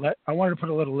put a little. I wanted to put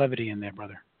a little levity in there,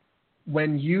 brother.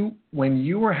 When you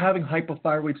are having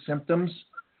hypothyroid symptoms,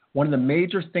 one of the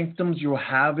major symptoms you will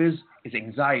have is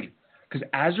anxiety. Because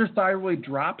as your thyroid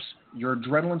drops, your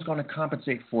adrenaline's going to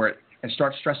compensate for it and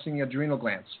start stressing the adrenal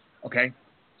glands. Okay,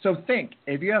 so think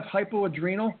if you have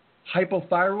hypoadrenal,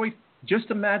 hypothyroid.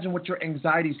 Just imagine what your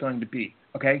anxiety is going to be,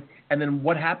 okay? And then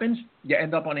what happens? You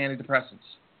end up on antidepressants,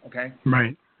 okay?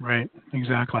 Right,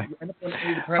 exactly. You end up on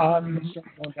antidepressants and start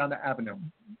going down the avenue.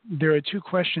 There are two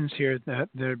questions here that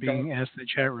are being asked in the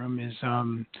chat room. Is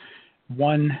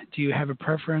one, do you have a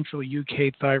preferential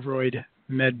UK thyroid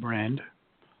med brand?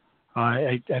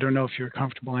 I don't know if you're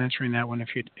comfortable answering that one.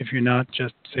 If you're not,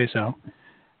 just say so.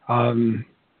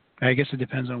 I guess it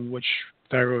depends on which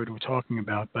thyroid we're talking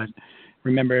about, but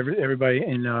remember, everybody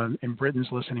in Britain's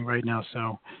listening right now,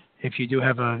 so if you do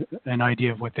have an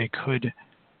idea of what they could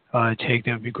take,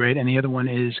 that would be great. And the other one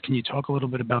is, can you talk a little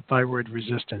bit about thyroid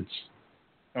resistance?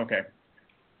 Okay.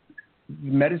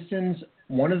 Medicines,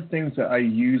 one of the things that I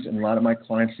use in a lot of my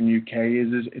clients in the UK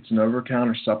is it's an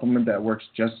over-the-counter supplement that works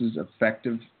just as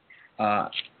effective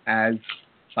as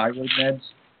thyroid meds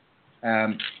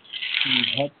to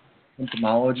help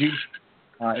symptomology,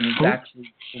 and it's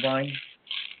actually bovine.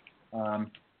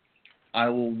 I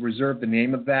will reserve the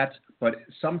name of that, but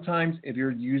sometimes if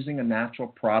you're using a natural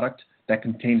product that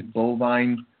contains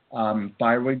bovine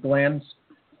thyroid glands,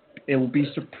 it will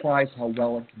be surprised how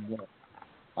well it can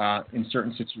work in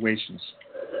certain situations.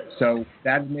 So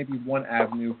that may be one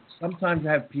avenue. Sometimes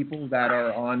I have people that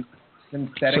are on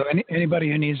synthetic. So anybody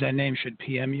who needs that name should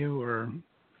PM you or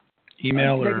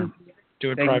email or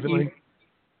do it privately?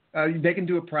 They can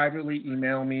do it privately,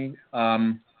 email me,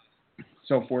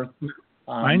 so forth.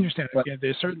 I understand. Yeah,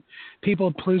 there's certain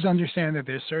people. Please understand that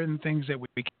there's certain things that we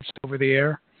can't say over the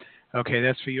air. Okay,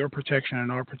 that's for your protection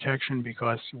and our protection,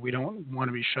 because we don't want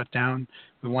to be shut down.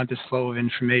 We want this flow of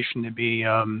information to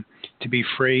be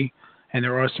free. And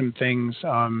there are some things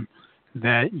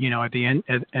that, you know, at the end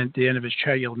of his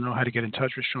chat, you'll know how to get in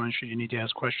touch with Shawn should you need to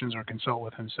ask questions or consult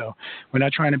with him. So we're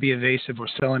not trying to be evasive or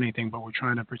sell anything, but we're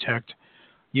trying to protect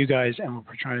you guys, and we're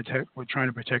trying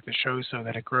to protect the show so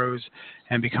that it grows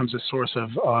and becomes a source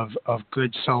of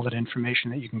good, solid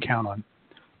information that you can count on.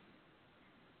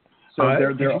 So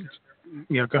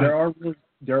there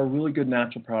are really good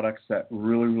natural products that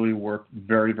really work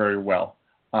very, very well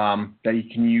that you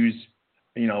can use.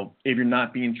 You know, if you're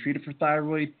not being treated for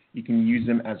thyroid, you can use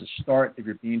them as a start. If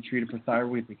you're being treated for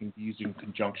thyroid, they can be used in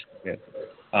conjunction with it.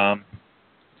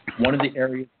 One of the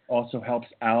areas that also helps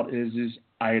out is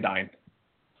iodine.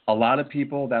 A lot of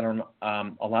people that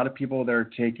are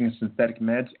taking synthetic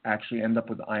meds actually end up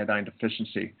with iodine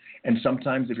deficiency. And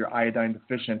sometimes if you're iodine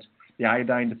deficient, the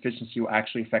iodine deficiency will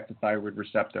actually affect the thyroid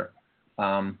receptor.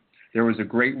 There was a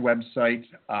great website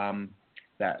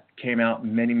that came out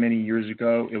many years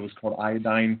ago. It was called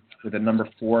iodine with a number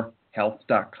 4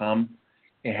 health.com.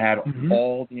 It had Mm-hmm.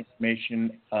 all the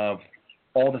information of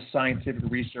all the scientific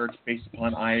research based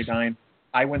upon iodine.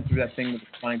 I went through that thing with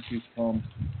a fine-tooth comb,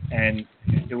 and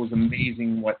it was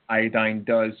amazing what iodine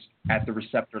does at the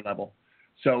receptor level.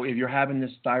 So if you're having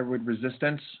this thyroid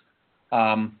resistance,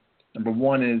 number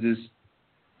one is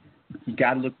you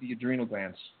got to look at the adrenal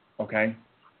glands, okay?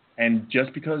 And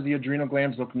just because the adrenal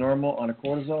glands look normal on a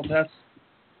cortisol test,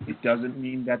 it doesn't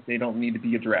mean that they don't need to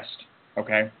be addressed,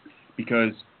 okay?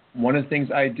 Because one of the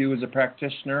things I do as a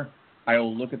practitioner, I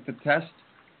will look at the test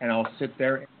and I'll sit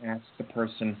there and ask the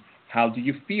person, how do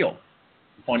you feel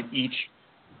on each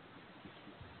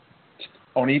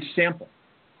sample?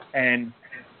 And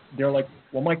they're like,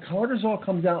 well, my cortisol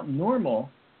comes out normal.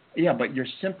 Yeah, but your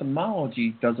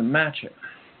symptomology doesn't match it.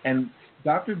 And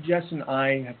Dr. Jess and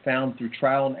I have found through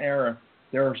trial and error,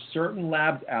 there are certain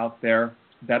labs out there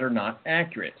that are not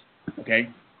accurate, okay?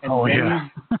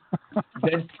 And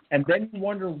then you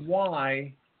wonder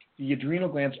why the adrenal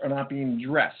glands are not being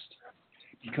addressed.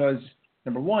 Because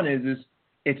number one is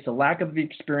it's the lack of the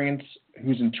experience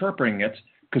who's interpreting it,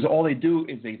 because all they do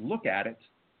is they look at it.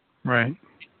 Right.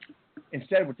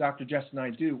 Instead, what Dr. Jess and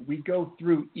I do, we go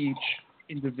through each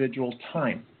individual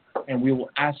time, and we will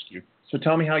ask you, so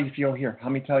tell me how you feel here. How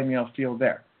many tell me how I feel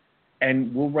there?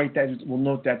 And we'll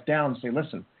note that down and say,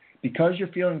 listen, because you're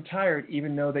feeling tired,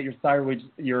 even though that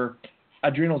your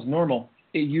adrenal's normal,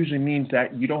 it usually means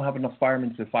that you don't have enough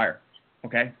firemen to fire,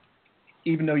 okay?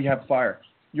 Even though you have fire.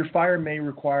 Your fire may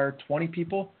require 20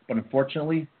 people, but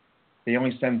unfortunately, they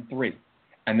only send 3.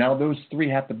 And now those 3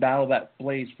 have to battle that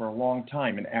blaze for a long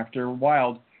time. And after a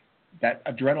while, that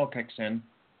adrenal kicks in,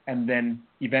 and then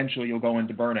eventually you'll go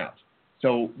into burnout.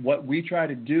 So what we try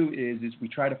to do is we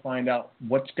try to find out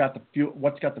what's got the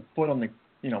foot on the,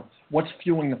 what's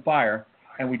fueling the fire,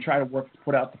 and we try to work to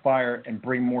put out the fire and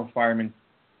bring more firemen,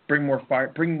 bring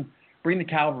the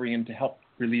cavalry in to help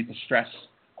relieve the stress,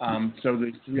 so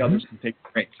the 3 others can take the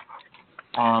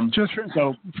reins.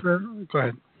 Go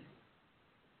ahead.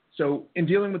 So in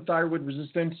dealing with thyroid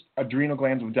resistance, adrenal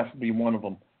glands would definitely be one of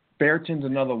them. Ferritin's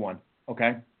another one,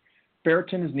 okay?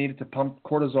 Ferritin is needed to pump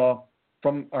cortisol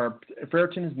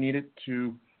ferritin is needed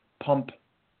to pump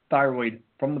thyroid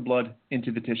from the blood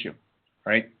into the tissue,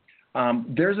 right?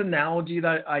 There's an analogy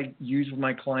that I use with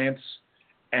my clients,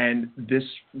 and this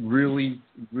really,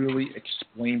 really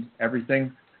explains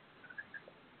everything.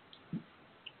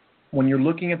 When you're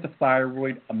looking at the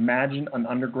thyroid, imagine an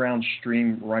underground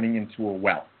stream running into a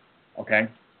well, okay?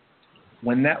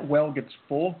 When that well gets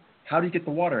full, how do you get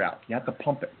the water out? You have to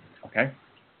pump it, okay?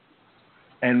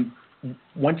 And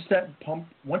once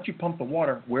you pump the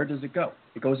water, where does it go?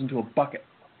 It goes into a bucket,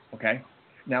 okay?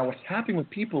 Now what's happening with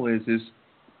people is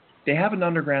they have an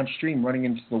underground stream running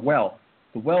into the well.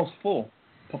 The well's full,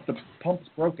 but the pump's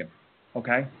broken,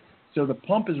 okay? So the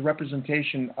pump is a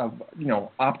representation of,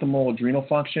 optimal adrenal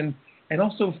function, and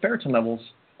also ferritin levels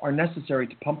are necessary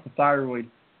to pump the thyroid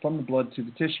from the blood to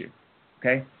the tissue,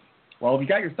 okay? Well, if you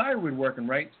got your thyroid working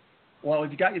right,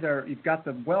 if you've got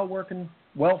the well working,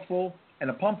 well full, and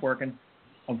a pump working,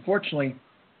 unfortunately,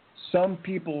 some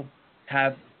people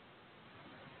have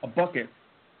a bucket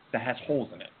that has holes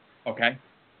in it, okay?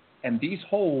 And these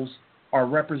holes are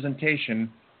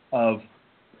representation of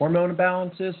hormone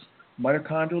imbalances,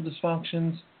 mitochondrial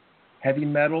dysfunctions, heavy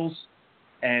metals,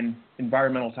 and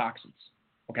environmental toxins,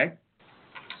 okay?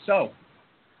 So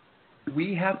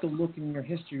we have to look in your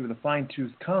history with a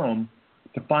fine-tooth comb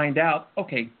to find out,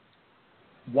 okay,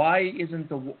 why isn't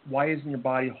your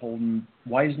body holding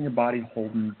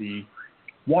the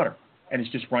water, and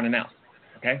it's just running out,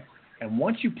 okay? And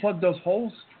once you plug those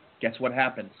holes, guess what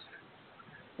happens?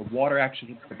 The water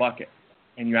actually hits the bucket,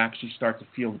 and you actually start to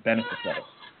feel the benefits of it,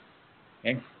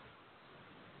 okay?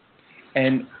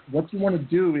 And what you want to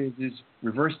do is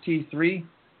reverse T3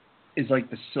 is like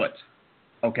the soot,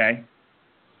 okay?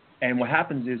 And what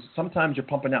happens is sometimes you're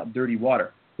pumping out dirty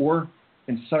water, or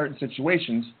in certain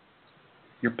situations,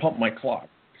 your pump might clog,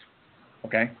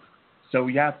 okay? So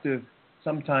you have to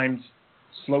sometimes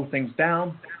slow things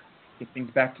down, get things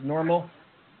back to normal,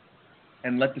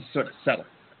 and let the soot settle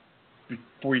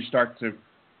before you start to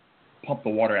pump the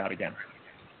water out again.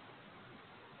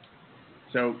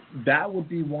 So that would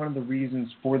be one of the reasons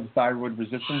for the thyroid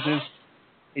resistance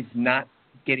is not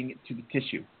getting it to the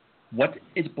tissue. What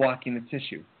is blocking the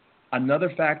tissue? Another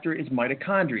factor is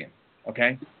mitochondria,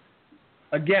 okay?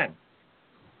 Again,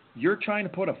 you're trying to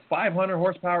put a 500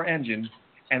 horsepower engine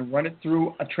and run it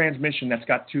through a transmission that's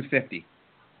got 250.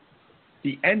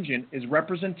 The engine is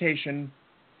representation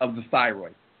of the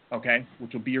thyroid, okay,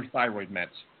 which will be your thyroid meds.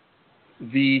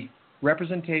 The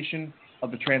representation of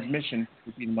the transmission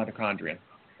would be the mitochondria,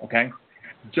 okay?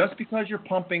 Just because you're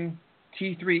pumping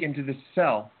T3 into the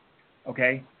cell,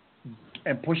 okay,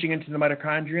 and pushing into the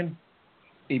mitochondrion,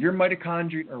 if your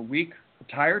mitochondria are weak or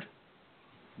tired,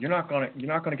 you're not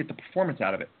gonna get the performance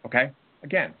out of it, okay?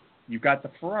 Again, you've got the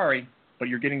Ferrari, but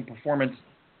you're getting performance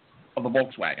of the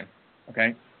Volkswagen,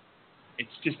 okay? It's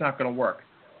just not going to work.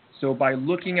 So by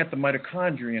looking at the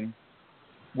mitochondrion,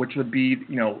 which would be,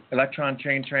 electron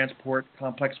chain transport,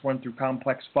 complex 1 through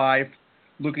complex 5,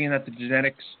 looking at the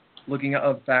genetics, looking at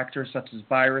other factors such as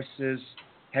viruses,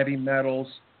 heavy metals,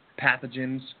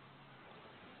 pathogens,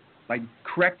 by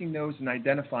correcting those and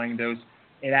identifying those,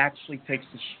 it actually takes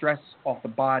the stress off the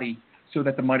body so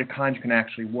that the mitochondria can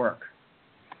actually work.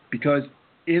 Because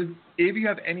if you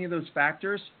have any of those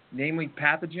factors, namely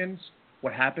pathogens,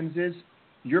 what happens is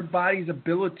your body's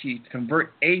ability to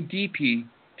convert ADP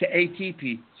to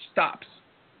ATP stops.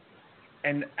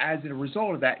 And as a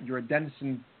result of that, your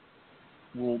adenosine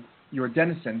will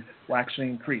actually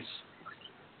increase,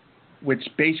 which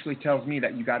basically tells me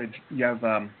that you have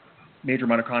major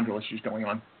mitochondrial issues going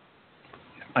on.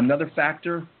 Another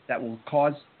factor that will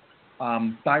cause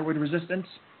thyroid resistance,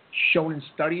 shown in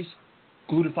studies,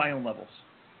 glutathione levels.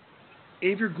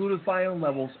 If your glutathione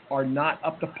levels are not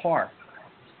up to par,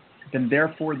 then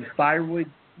therefore the thyroid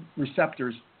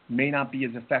receptors may not be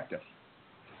as effective.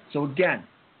 So again,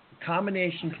 the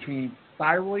combination between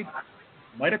thyroid,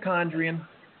 mitochondrion,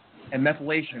 and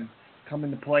methylation come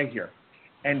into play here.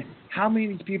 And how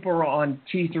many people are on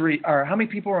T3, or how many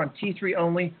people are on T3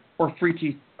 only, or free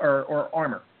T or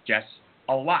Armor, Jess?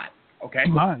 A lot. Okay. A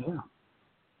lot, yeah.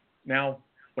 Now,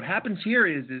 what happens here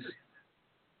is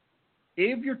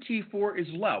if your T4 is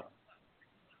low,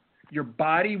 your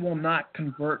body will not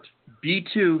convert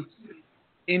B2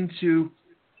 into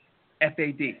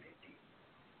FAD.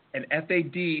 And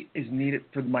FAD is needed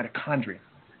for the mitochondria.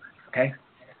 Okay?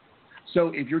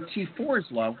 So if your T4 is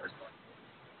low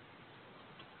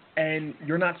and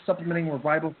you're not supplementing with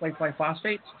riboflavin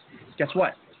phosphates, guess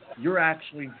what? You're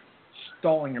actually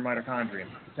stalling your mitochondria,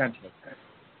 potentially.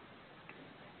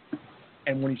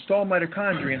 And when you stall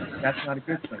mitochondria, that's not a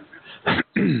good thing.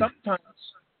 So sometimes,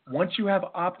 once you have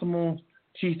optimal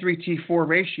T3, T4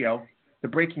 ratio, the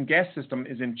braking gas system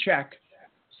is in check.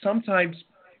 Sometimes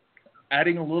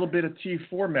adding a little bit of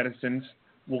T4 medicines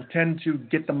will tend to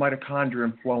get the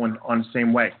mitochondria flowing on the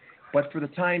same way. But for the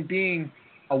time being,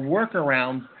 a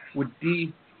workaround would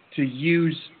be to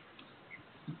use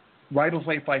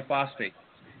riboflavin phosphate.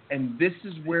 And this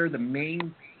is where the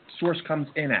main source comes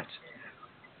in at.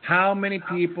 How many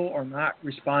people are not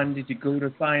responding to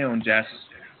glutathione, Jess?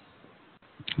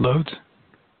 Loads.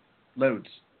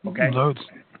 Okay. Loads.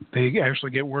 They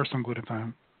actually get worse on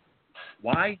glutathione.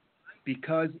 Why?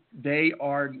 Because they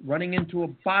are running into a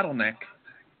bottleneck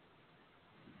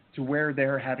to where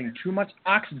they're having too much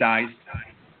oxidized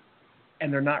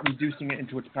and they're not reducing it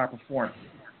into its proper form.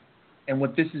 And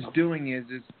what this is doing is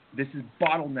this is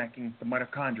bottlenecking the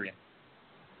mitochondria.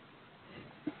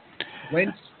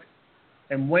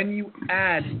 When you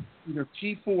add either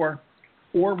T4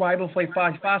 or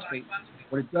riboflavin phosphate,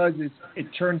 what it does is it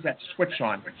turns that switch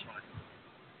on,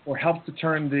 or helps to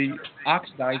turn the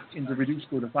oxidized into reduced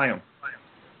glutathione.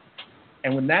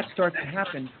 And when that starts to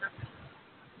happen,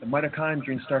 the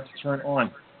mitochondria starts to turn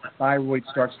on. The thyroid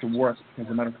starts to work because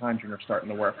the mitochondria are starting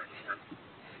to work.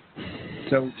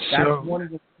 So that's one of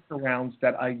the workarounds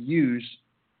that I use.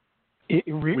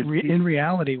 In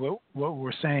reality, what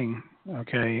we're saying,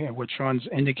 okay, and what Shawn's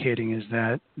indicating is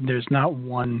that there's not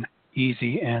one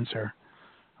easy answer.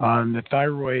 The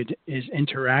thyroid is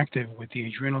interactive with the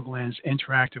adrenal glands,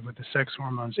 interactive with the sex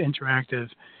hormones, interactive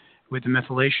with the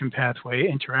methylation pathway,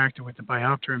 interactive with the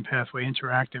biopterin pathway,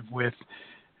 interactive with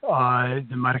the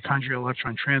mitochondrial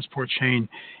electron transport chain.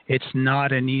 It's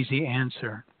not an easy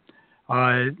answer.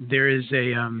 There is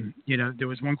there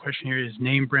was one question here: is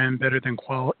name brand better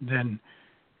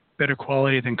better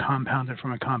quality than compounded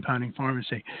from a compounding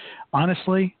pharmacy?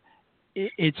 Honestly,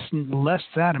 it's less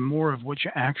that and more of what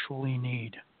you actually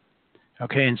need.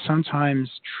 Okay, and sometimes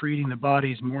treating the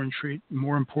body is more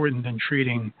important than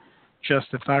treating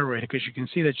just the thyroid, because you can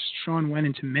see that Shawn went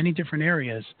into many different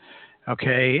areas,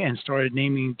 okay, and started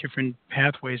naming different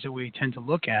pathways that we tend to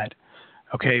look at.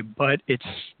 Okay, but it's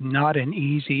not an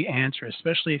easy answer,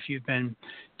 especially if you've been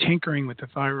tinkering with the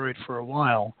thyroid for a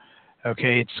while.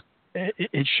 Okay,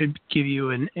 it should give you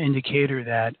an indicator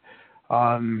that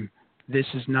this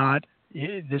is not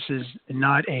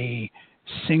a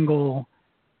single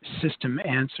system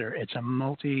answer. It's a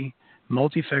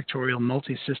multifactorial,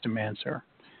 multi-system answer.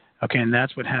 Okay, and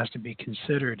that's what has to be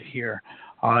considered here.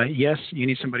 Yes, you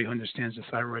need somebody who understands the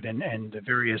thyroid and the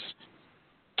various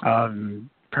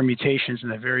permutations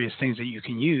and the various things that you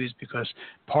can use, because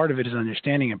part of it is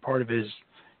understanding and part of it is,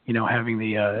 having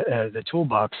the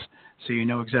toolbox, so you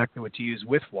know exactly what to use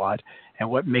with what and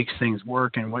what makes things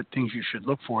work and what things you should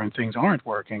look for and things aren't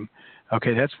working.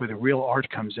 Okay, that's where the real art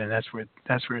comes in. That's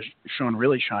where Shawn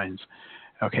really shines.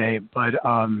 Okay, but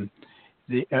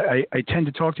I tend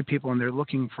to talk to people and they're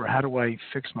looking for, how do I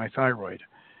fix my thyroid?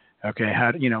 Okay,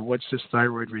 what's this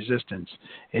thyroid resistance?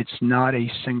 It's not a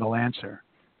single answer.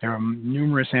 There are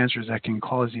numerous answers that can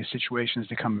cause these situations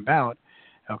to come about.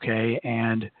 Okay,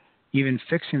 and even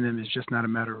fixing them is just not a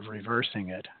matter of reversing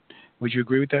it. Would you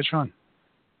agree with that, Shawn?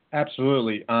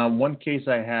 Absolutely. One case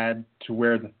I had to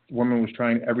where the woman was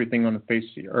trying everything on the face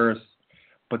of the earth,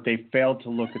 but they failed to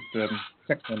look at the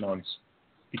sex hormones.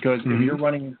 Because if you're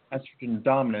running estrogen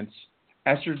dominance,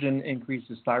 estrogen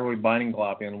increases thyroid binding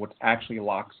globulin, which actually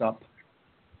locks up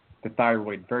the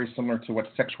thyroid, very similar to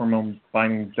what sex hormone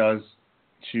binding does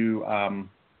to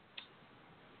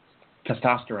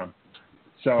testosterone.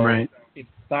 So if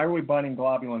thyroid binding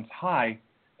globulin is high,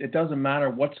 it doesn't matter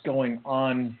what's going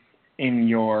on in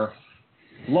your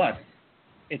blood.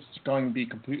 It's going to be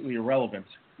completely irrelevant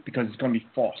because it's going to be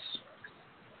false.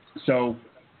 So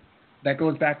that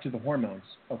goes back to the hormones,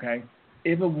 okay?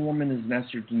 If a woman is in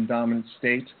estrogen dominant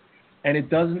state, and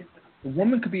the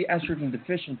woman could be estrogen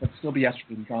deficient but still be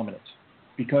estrogen dominant,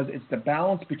 because it's the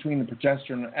balance between the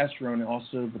progesterone and estrone and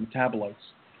also the metabolites.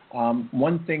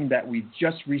 One thing that we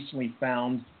just recently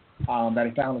found, that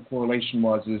I found a correlation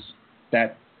is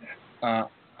that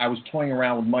I was toying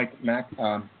around with Mike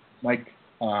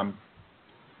McAvoy,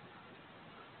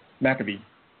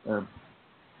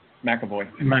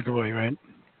 right?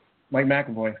 Mike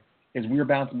McAvoy, is we were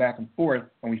bouncing back and forth,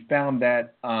 and we found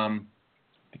that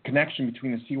the connection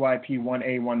between the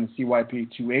CYP1A1 and the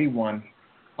CYP2A1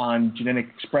 on genetic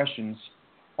expressions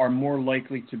are more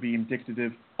likely to be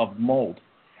indicative of mold.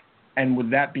 And with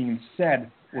that being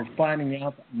said, we're finding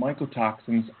out that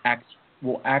mycotoxins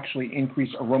will actually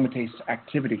increase aromatase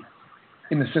activity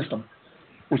in the system,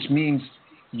 which means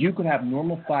you could have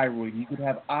normal thyroid, you could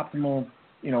have optimal,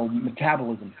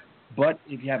 metabolism, but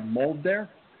if you have mold there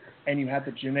and you have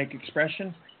the genetic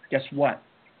expression, guess what?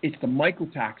 It's the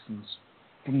mycotoxins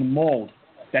from the mold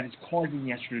that is causing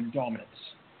the estrogen dominance.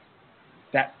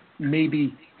 That may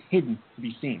be hidden to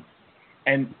be seen.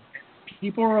 And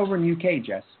people are over in UK,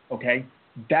 Jess, okay?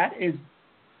 That is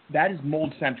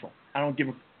mold central. I don't give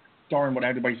a darn what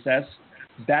everybody says.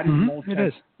 That is mold central. It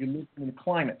is. You live in the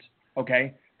climate,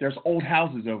 okay? There's old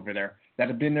houses over there that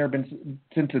have been there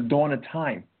since the dawn of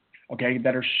time, okay,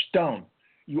 that are stone.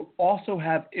 You also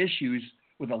have issues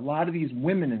with a lot of these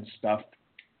women and stuff.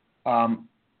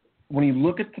 When you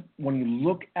look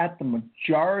at the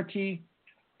majority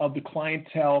of the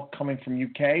clientele coming from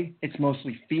UK, it's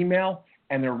mostly female,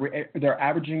 and they're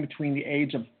averaging between the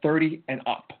age of 30 and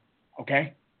up.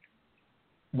 Okay.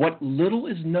 What little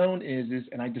is known is,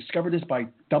 and I discovered this by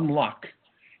dumb luck,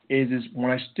 is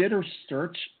when I did a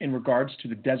search in regards to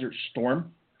the Desert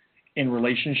Storm in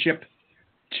relationship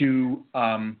to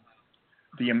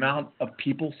the amount of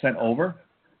people sent over,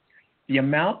 the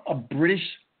amount of British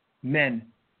men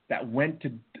that went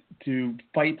to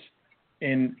fight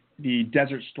in the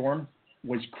Desert Storm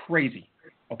was crazy,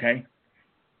 okay?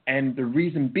 And the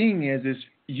reason being is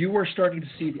you are starting to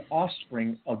see the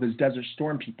offspring of those Desert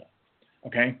Storm people,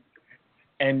 okay?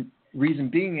 And reason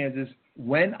being is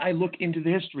when I look into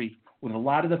the history with a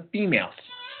lot of the females,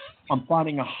 I'm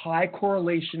finding a high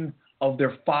correlation of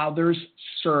their fathers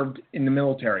served in the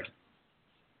military.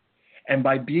 And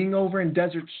by being over in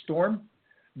Desert Storm,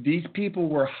 these people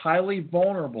were highly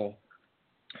vulnerable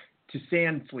to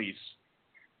sand fleas,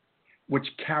 which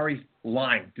carry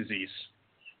Lyme disease.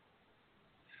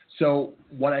 So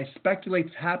what I speculate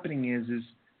is happening is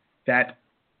that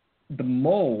the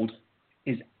mold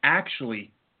is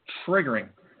actually triggering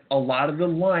a lot of the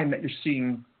Lyme that you're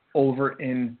seeing over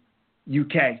in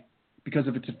UK because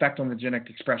of its effect on the genetic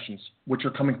expressions, which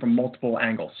are coming from multiple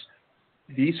angles.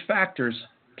 These factors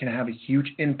can have a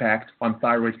huge impact on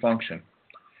thyroid function.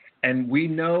 And we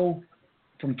know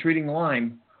from treating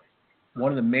Lyme,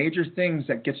 one of the major things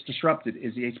that gets disrupted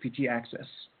is the HPT axis.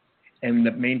 And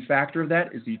the main factor of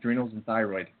that is the adrenals and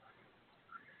thyroid.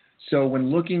 So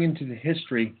when looking into the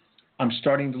history, I'm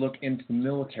starting to look into the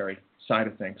military side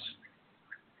of things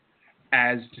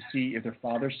as to see if their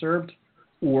father served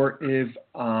or if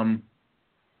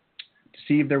to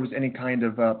see if there was any kind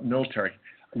of military.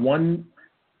 One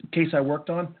case I worked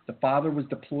on, the father was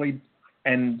deployed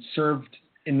and served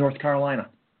in North Carolina.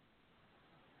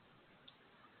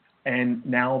 And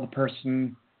now the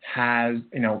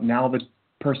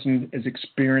person is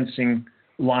experiencing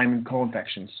Lyme and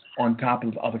co-infections on top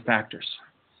of other factors.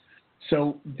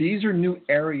 So these are new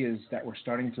areas that we're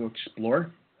starting to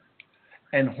explore,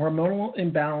 and hormonal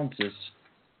imbalances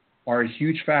are a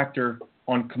huge factor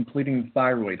on completing the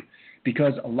thyroid,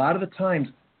 because a lot of the times,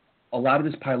 a lot of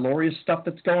this pylorua stuff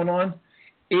that's going on,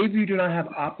 if you do not have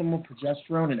optimal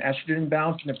progesterone and estrogen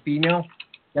balance in a female,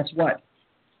 guess what?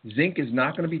 Zinc is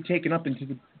not going to be taken up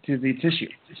into the tissue,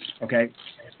 okay?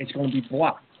 It's going to be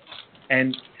blocked.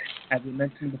 And as we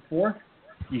mentioned before,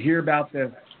 you hear about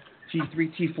the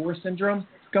T3, T4 syndrome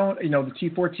going, the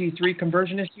T4, T3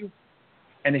 conversion issue,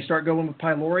 and they start going with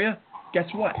pylorua. Guess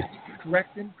what?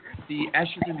 Corrected the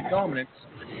estrogen dominance,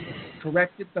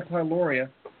 corrected the pylorua,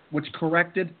 which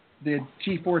corrected the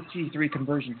T4, T3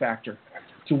 conversion factor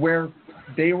to where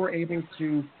they were able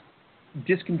to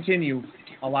discontinue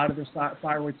a lot of their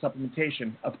thyroid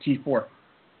supplementation of T4.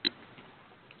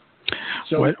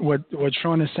 So what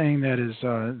Shawn is saying that is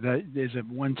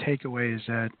one takeaway is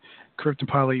that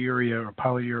cryptopolyuria or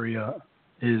polyuria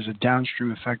is a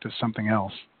downstream effect of something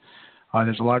else.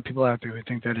 There's a lot of people out there who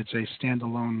think that it's a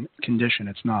standalone condition.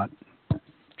 It's not.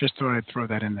 Just thought I'd throw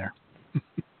that in there.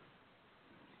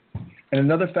 And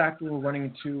another factor we're running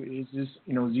into is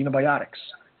xenobiotics.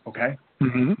 Okay,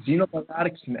 mm-hmm.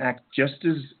 Xenobiotics can act just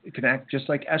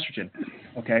like estrogen.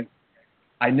 Okay,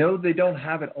 I know they don't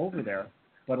have it over there,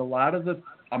 but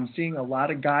I'm seeing a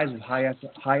lot of guys with high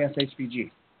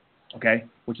SHBG. Okay,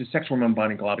 which is sex hormone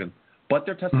binding globulin, but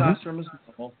their testosterone is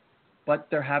normal, but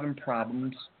they're having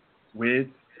problems with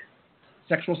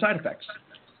sexual side effects.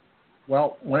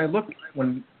 Well,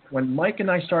 when Mike and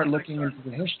I started looking into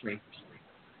the history,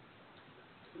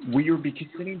 we were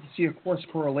beginning to see a course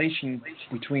correlation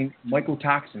between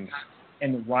mycotoxins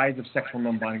and the rise of sex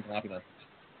hormone binding globulin.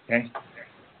 Okay,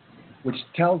 which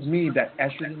tells me that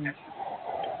estrogen,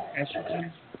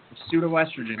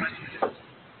 pseudoestrogens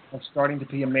are starting to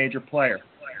be a major player.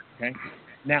 Okay,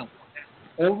 now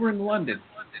over in London,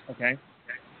 okay.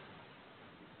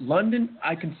 London,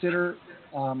 I consider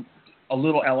a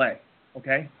little LA,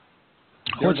 okay?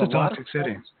 It's a toxic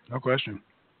city, no question.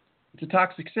 It's a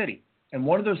toxic city. And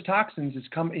one of those toxins is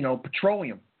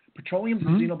petroleum. Petroleum is a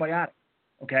xenobiotic,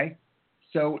 okay?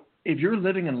 So if you're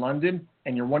living in London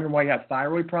and you're wondering why you have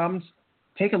thyroid problems,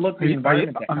 take a look at the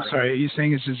environment. I'm sorry, are you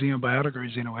saying it's a xenobiotic or a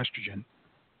xenoestrogen?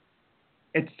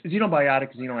 It's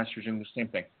xenobiotic, xenoestrogen, the same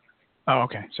thing. Oh,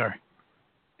 okay, sorry.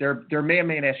 They're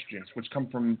main estrogens, which come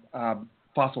from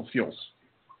fossil fuels.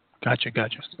 Gotcha.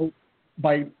 So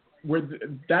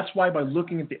that's why by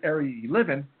looking at the area you live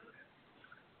in,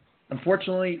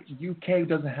 unfortunately, UK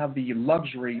doesn't have the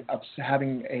luxury of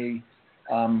having a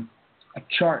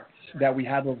chart that we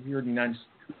have over here in the United States.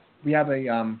 We have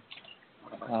a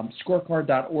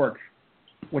scorecard.org,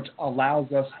 which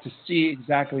allows us to see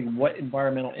exactly what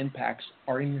environmental impacts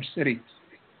are in your city.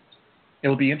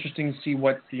 It'll be interesting to see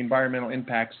what the environmental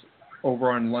impacts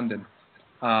over in London,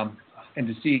 and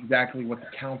to see exactly what the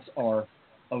counts are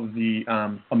of the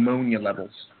ammonia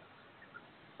levels,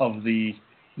 of the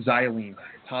xylene,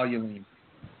 toluene,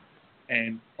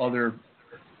 and other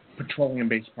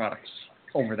petroleum-based products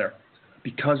over there,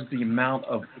 because of the amount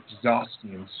of exhaust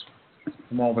fumes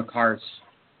from all the cars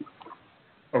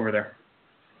over there.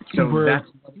 So that's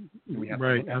what we have.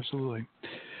 Right, absolutely.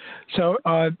 So,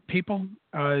 people,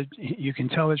 you can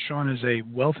tell that Shawn is a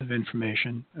wealth of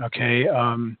information. Okay,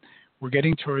 we're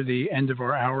getting toward the end of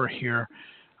our hour here.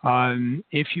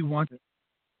 If you want,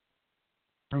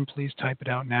 please type it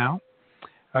out now.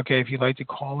 Okay, if you'd like to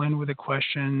call in with a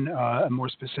question, a more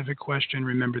specific question,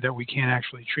 remember that we can't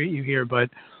actually treat you here, but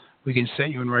we can set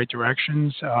you in right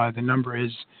directions. The number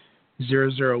is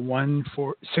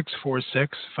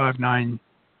 001-646-59.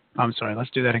 I'm sorry, let's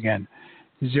do that again.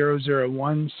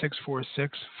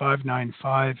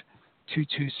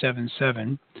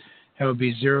 001-646-595-2277. That would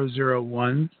be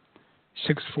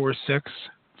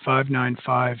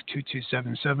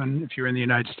 001-646-595-2277. If you're in the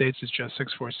United States, it's just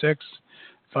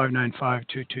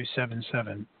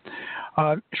 646-595-2277.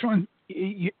 Shawn,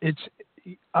 it's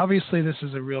obviously this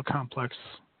is a real complex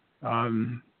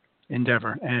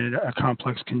endeavor and a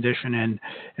complex condition. And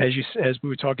as we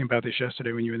were talking about this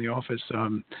yesterday when you were in the office,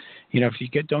 if you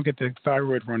don't get the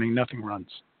thyroid running, nothing runs.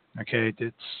 Okay,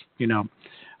 it's you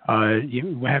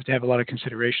have to have a lot of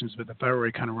considerations, but the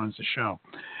thyroid kind of runs the show.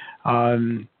 At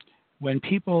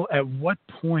what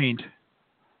point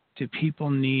do people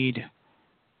need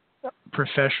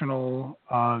professional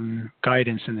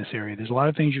guidance in this area? There's a lot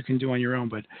of things you can do on your own,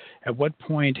 but at what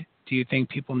point do you think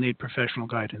people need professional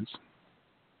guidance?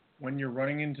 When you're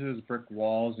running into those brick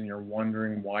walls and you're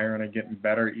wondering why aren't I getting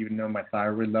better, even though my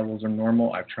thyroid levels are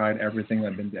normal, I've tried everything,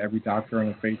 I've been to every doctor on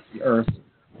the face of the earth,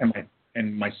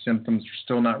 and my symptoms are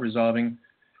still not resolving,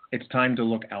 it's time to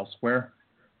look elsewhere.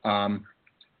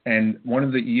 And one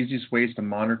of the easiest ways to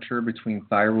monitor between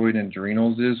thyroid and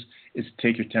adrenals is to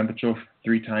take your temperature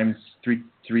three times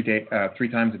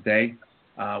a day.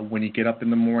 When you get up in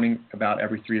the morning, about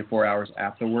every 3 to 4 hours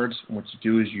afterwards. And what you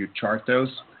do is you chart those.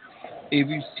 If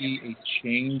you see a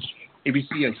change, if you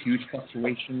see a huge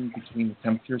fluctuation between the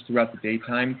temperatures throughout the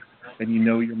daytime, then you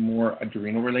know you're more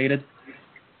adrenal related.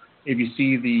 If you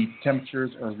see the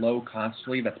temperatures are low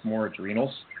constantly, that's more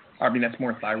adrenals. That's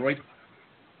more thyroid.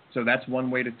 So that's one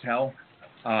way to tell.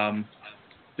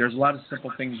 There's a lot of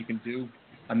simple things you can do.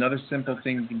 Another simple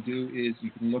thing you can do is you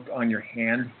can look on your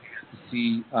hand to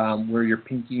see where your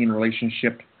pinky in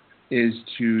relationship is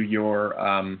to your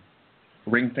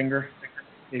ring finger.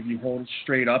 If you hold it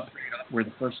straight up where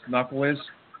the first knuckle is,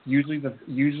 usually if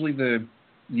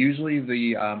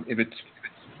it's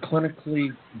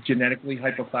clinically genetically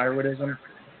hypothyroidism,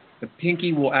 the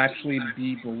pinky will actually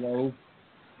be below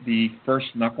the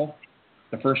first knuckle,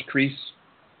 the first crease,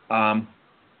 and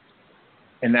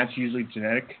that's usually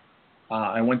genetic.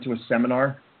 I went to a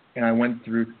seminar and I went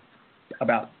through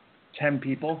about 10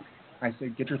 people. I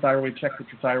said, get your thyroid checked, get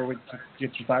your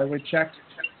thyroid checked.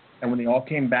 And when they all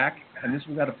came back, and this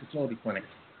was at a fertility clinic,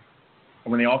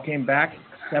 and when they all came back,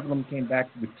 7 of them came back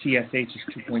with TSH is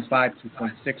 2.5,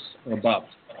 2.6 or above,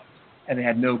 and they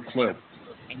had no clue.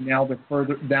 And now they're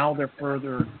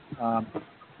further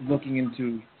looking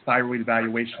into thyroid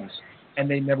evaluations, and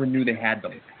they never knew they had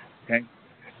them. Okay.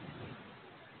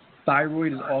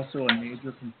 Thyroid is also a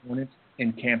major component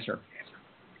in cancer.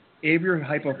 If you're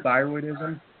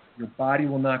hypothyroidism, your body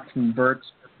will not convert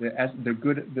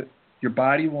your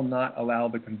body will not allow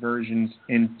the conversions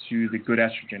into the good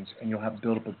estrogens, and you'll have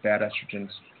buildup of bad estrogens.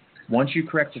 Once you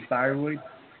correct the thyroid,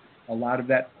 a lot of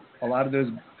those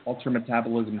alter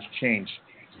metabolisms change.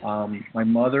 My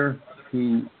mother,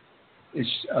 who is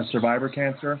a survivor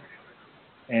cancer,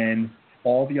 and a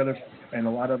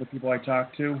lot of other people I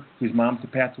talked to, whose moms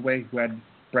had passed away, who had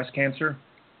breast cancer,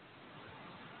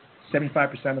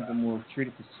 75% of them were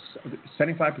treated.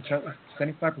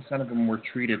 75% of them were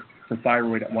treated for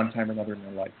thyroid at one time or another in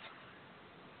their life.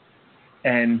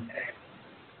 And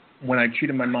when I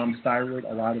treated my mom's thyroid,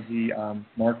 a lot of the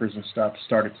markers and stuff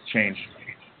started to change,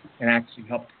 and actually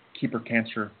helped keep her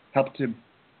cancer, helped to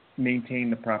maintain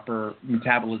the proper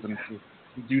metabolism to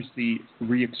reduce the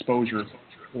re-exposure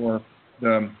or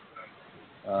the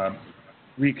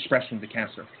re-expression of the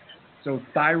cancer. So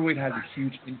thyroid has a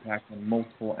huge impact on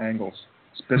multiple angles,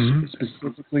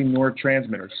 specifically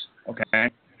neurotransmitters.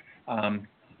 Okay,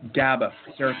 GABA,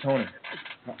 serotonin,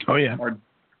 are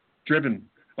driven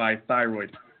by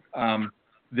thyroid.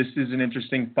 This is an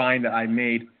interesting find that I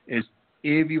made. Is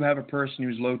if you have a person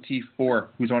who's low T4,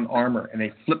 who's on armor, and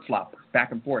they flip-flop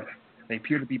back and forth, they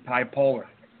appear to be bipolar.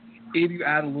 If you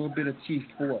add a little bit of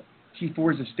T4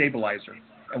 is a stabilizer,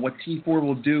 and what T4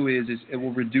 will do is it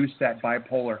will reduce that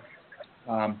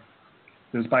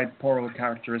those bipolar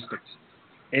characteristics.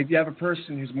 If you have a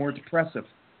person who's more depressive,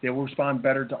 they will respond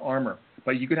better to armor.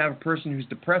 But you could have a person who's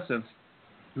depressive,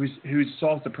 who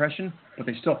solves depression, but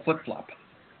they still flip-flop.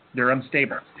 They're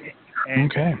unstable.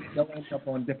 And they'll end up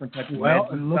on different types of meds. Well,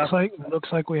 it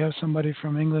looks like we have somebody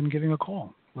from England giving a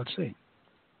call. Let's see.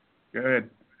 Good.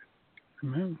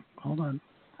 Hold on.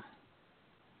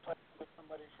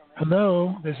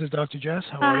 Hello, this is Dr. Jess.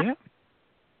 How are you?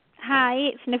 Hi,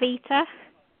 it's Navita.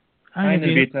 Hi,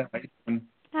 Navita. How you doing?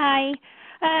 Hi.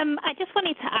 I just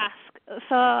wanted to ask,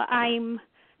 so I'm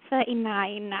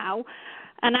 39 now,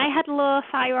 and I had low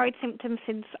thyroid symptoms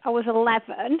since I was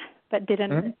 11, but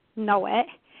didn't know it.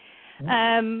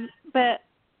 But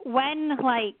when,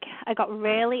 I got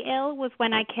really ill was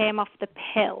when I came off the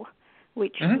pill,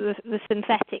 which was the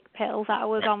synthetic pill that I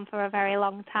was on for a very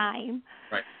long time.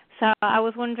 Right. So I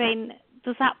was wondering,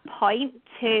 does that point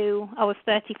to, I was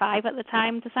 35 at the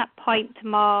time, does that point to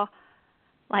more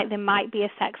like there might be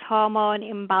a sex hormone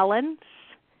imbalance?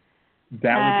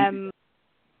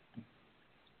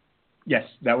 Yes,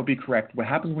 that would be correct. What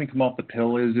happens when we come off the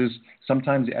pill is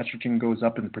sometimes the estrogen goes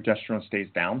up and the progesterone stays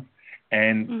down.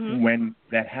 And when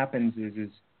that happens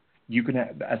is you can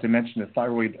have, as I mentioned, the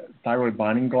thyroid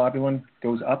binding globulin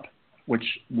goes up, which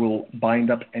will bind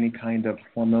up any kind of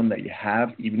hormone that you have,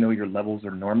 even though your levels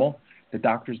are normal. The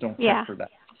doctors don't check for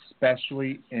that,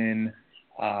 especially in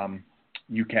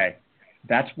UK.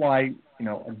 That's why,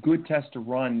 a good test to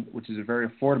run, which is a very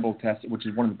affordable test, which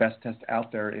is one of the best tests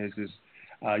out there, is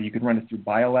you can run it through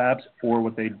biolabs, or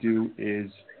what they do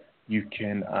is you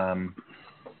can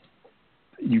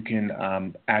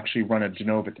actually run a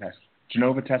Genova test.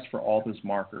 Genova test for all those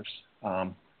markers.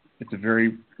 It's a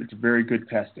very good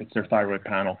test. It's their thyroid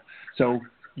panel. So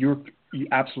you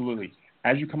absolutely,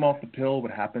 as you come off the pill,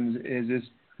 what happens is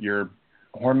your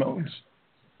hormones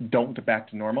don't get back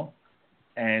to normal,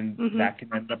 and that can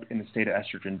end up in a state of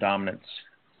estrogen dominance,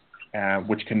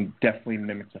 which can definitely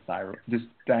mimic the thyroid.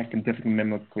 That can definitely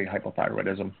mimic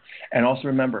hypothyroidism. And also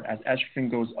remember, as estrogen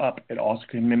goes up, it also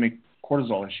can mimic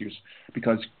cortisol issues,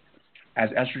 because as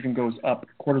estrogen goes up,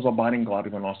 cortisol binding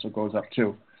globulin also goes up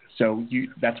too. So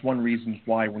that's one reason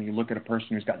why when you look at a person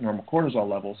who's got normal cortisol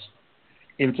levels,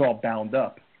 if it's all bound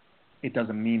up, it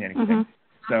doesn't mean anything.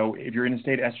 So if you're in a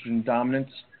state of estrogen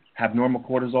dominance, have normal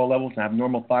cortisol levels, and have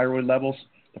normal thyroid levels,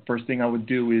 the first thing I would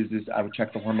do is I would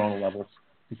check the hormonal levels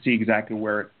to see exactly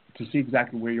where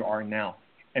you are now.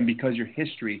 And because your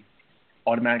history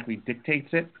automatically dictates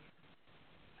it,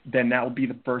 then that would be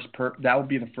the first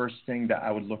thing that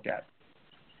I would look at.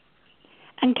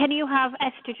 And can you have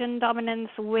estrogen dominance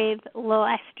with low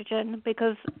estrogen?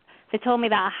 Because they told me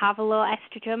that I have a low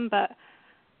estrogen, but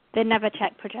they never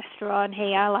check progesterone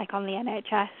here, like on the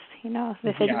NHS.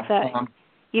 They think that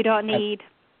you don't need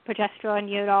progesterone,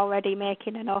 you're already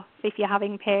making enough if you're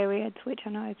having periods, which I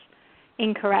know is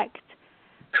incorrect.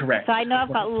 Correct. So I know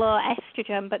I've got low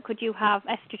estrogen, but could you have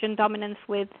estrogen dominance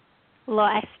with low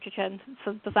estrogen?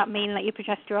 So does that mean that your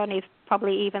progesterone is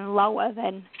probably even lower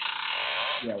than?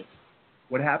 Yeah.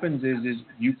 What happens is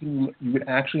you would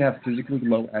actually have physically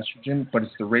low estrogen, but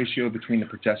it's the ratio between the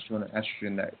progesterone and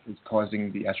estrogen that is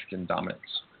causing the estrogen dominance.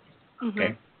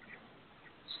 Okay.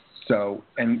 So,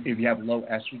 and if you have low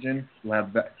estrogen, you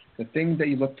have the thing that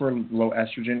you look for low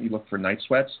estrogen. You look for night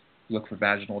sweats, you look for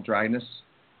vaginal dryness,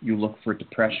 you look for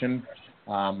depression,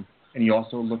 and you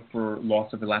also look for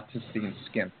loss of elasticity in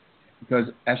skin,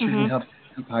 because estrogen helps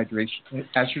keep hydration.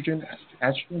 Estrogen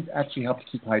actually helps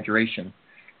keep hydration.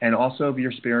 And also, if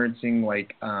you're experiencing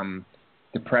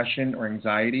depression or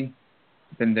anxiety,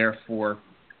 then therefore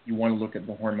you want to look at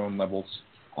the hormone levels.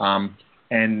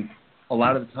 And a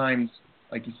lot of the times,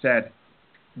 like you said,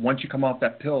 once you come off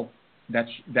that pill, that's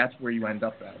where you end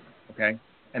up at. Okay,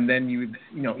 and then you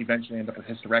eventually end up with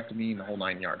hysterectomy and the whole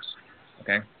 9 yards.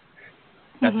 Okay,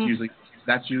 that's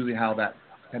usually how that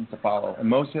tends to follow. And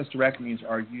most hysterectomies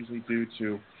are usually due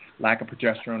to lack of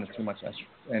progesterone and too much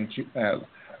estrogen, and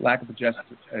lack of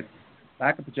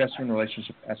progesterone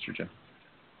relationship to estrogen.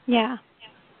 Yeah.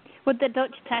 Would the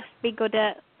Dutch test be good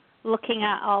at looking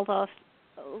at all those,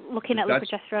 looking at the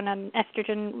progesterone and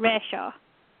estrogen ratio?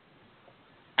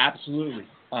 Absolutely.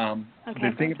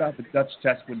 The thing about the Dutch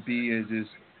test would be is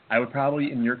I would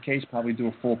probably, in your case, do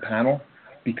a full panel,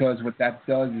 because what that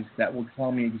does is that will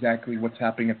tell me exactly what's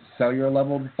happening at the cellular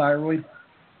level of the thyroid,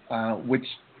 which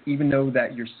even though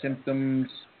that your symptoms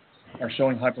are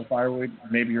showing hypothyroid,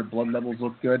 maybe your blood levels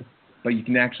look good, but you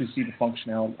can actually see the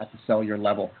functionality at the cellular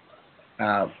level.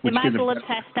 In my blood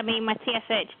test, my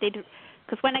TSH did,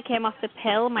 because when I came off the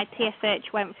pill, my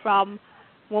TSH went from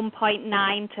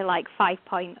 1.9 to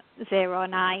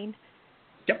 5.09.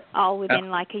 Yep. All within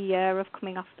a year of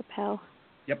coming off the pill.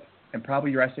 Yep. And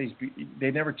probably your SAs,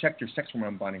 they never checked your sex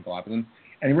hormone binding globulin.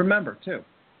 And remember, too,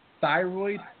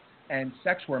 thyroid and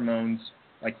sex hormones,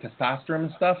 like testosterone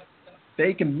and stuff,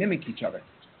 they can mimic each other,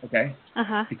 okay?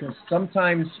 Because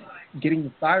sometimes getting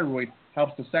the thyroid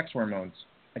helps the sex hormones,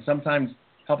 and sometimes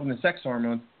helping the sex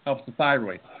hormones helps the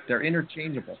thyroid. They're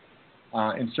interchangeable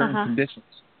in certain conditions.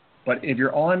 But if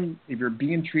you're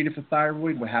being treated for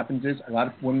thyroid, what happens is a lot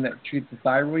of women that treat for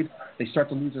thyroid, they start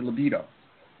to lose their libido.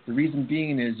 The reason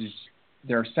being is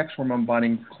their sex hormone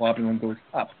binding globulin goes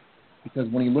up, because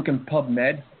when you look in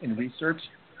PubMed in research,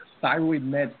 thyroid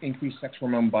meds increase sex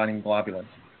hormone binding globulin.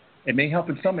 It may help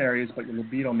in some areas, but your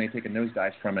libido may take a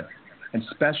nosedive from it. And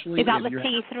especially is that the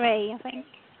T3, I think?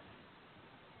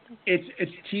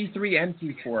 It's T3 and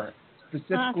T4.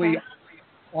 Specifically,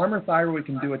 Armour Thyroid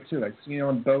can do it too. I've seen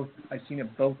it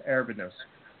both Arabinos.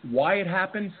 Why it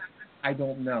happens, I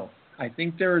don't know. I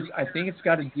think it's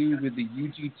got to do with the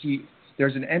UGT.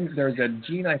 There's a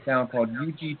gene I found called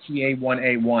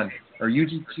UGTA1A1 or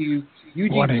UGT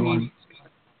 1A1.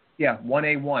 Yeah,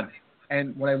 1A1.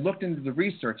 And when I looked into the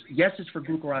research, yes, it's for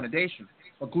glucuronidation,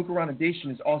 but glucuronidation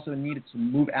is also needed to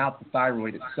move out the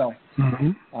thyroid itself,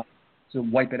 to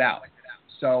wipe it out.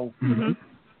 So, and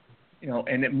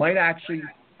it might actually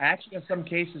have some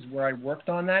cases where I worked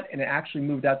on that, and it actually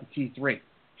moved out the T3.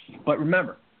 But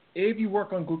remember, if you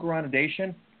work on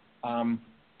glucuronidation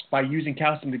by using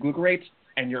calcium deglucurate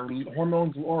and your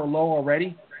hormones are low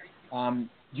already,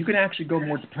 you can actually go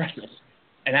more depressive.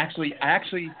 And I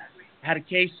actually had a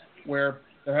case where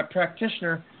the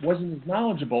practitioner wasn't as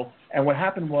knowledgeable, and what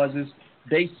happened was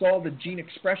they saw the gene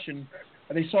expression,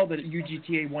 they saw the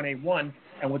UGTA1A1,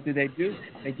 and what did they do?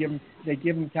 They give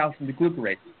them calcium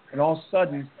deglucurate, and all of a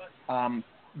sudden,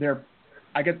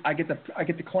 I get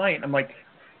the client. I'm like,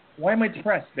 why am I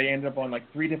depressed? They ended up on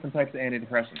like 3 different types of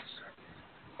antidepressants.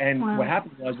 And what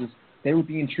happened was they were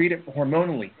being treated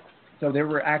hormonally. So they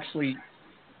were actually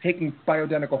taking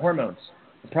bioidentical hormones.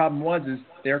 The problem was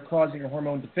they're causing a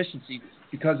hormone deficiency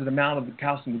because of the amount of the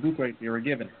calcium glucarate they were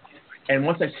given. And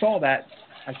once I saw that,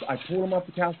 I pulled them off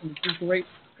the calcium glucarate,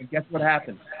 and guess what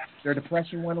happened? Their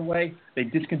depression went away. They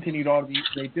discontinued all the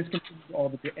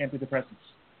antidepressants.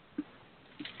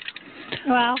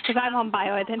 Well, because I'm on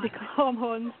bioidentical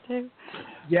hormones too.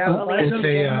 Yeah,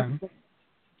 it's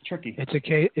tricky.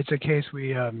 It's a case we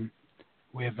have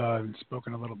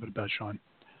spoken a little bit about, Shawn.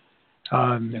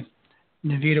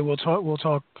 Navita, we'll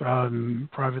talk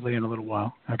privately in a little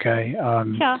while. Okay.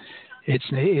 Sure. It's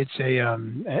a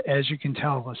as you can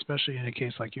tell, especially in a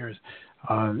case like yours,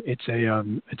 it's a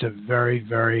very,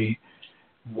 very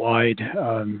wide,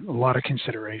 a lot of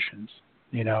considerations.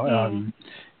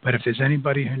 But if there's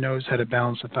anybody who knows how to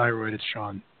balance the thyroid, it's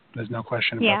Shawn. There's no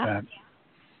question about that.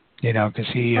 Because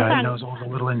he knows all the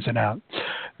little ins and outs.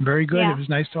 Very good. Yeah. It was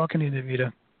nice talking to you,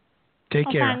 Navita. Take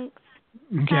care.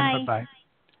 Thanks. Okay, bye.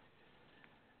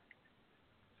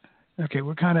 Okay,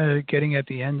 we're kind of getting at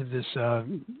the end of this of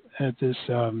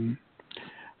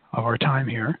our time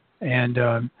here, and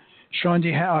Shawn,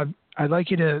 I'd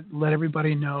like you to let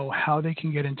everybody know how they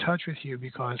can get in touch with you,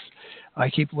 because I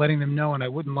keep letting them know, and I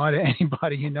wouldn't lie to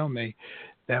anybody, me,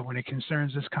 that when it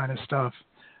concerns this kind of stuff,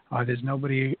 there's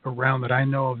nobody around that I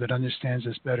know of that understands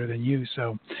this better than you.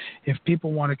 So if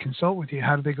people want to consult with you,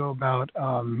 how do they go about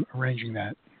arranging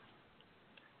that?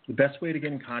 The best way to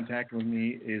get in contact with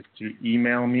me is to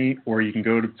email me, or you can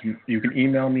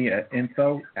email me at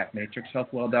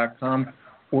info@matrixhealthwell.com,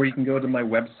 or you can go to my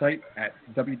website at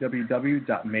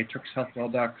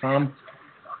www.matrixhealthwell.com,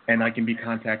 and I can be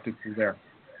contacted through there.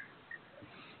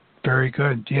 Very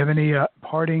good. Do you have any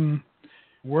parting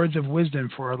words of wisdom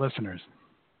for our listeners?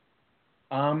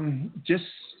 Just,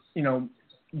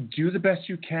 do the best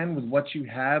you can with what you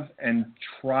have, and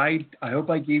try. I hope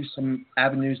I gave some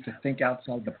avenues to think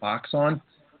outside the box on,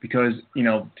 because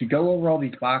to go over all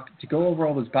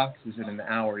those boxes in an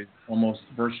hour is almost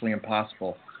virtually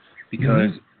impossible,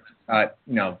 because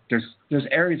there's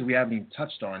areas we haven't even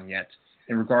touched on yet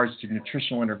in regards to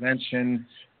nutritional intervention,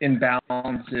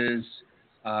 imbalances,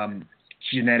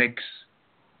 genetics.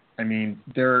 I mean,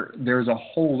 there's a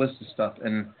whole list of stuff,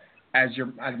 and as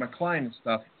my client and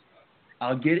stuff,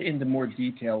 I'll get into more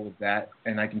detail with that,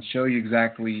 and I can show you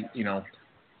exactly,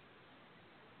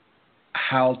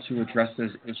 how to address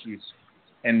those issues,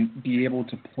 and be able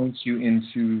to point you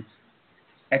into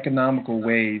economical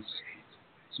ways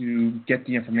to get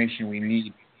the information we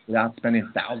need without spending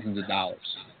thousands of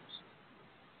dollars.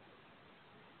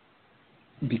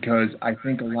 Because I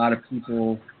think a lot of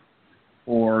people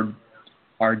are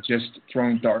just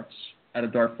throwing darts at a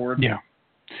dartboard. Yeah.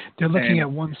 They're looking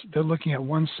at one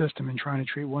system and trying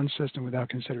to treat one system without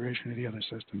consideration of the other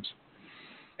systems.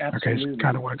 Absolutely. Okay, it's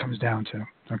kind of what it comes down to.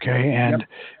 Okay, and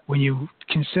when you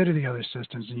consider the other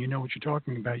systems and you know what you're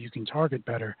talking about, you can target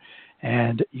better.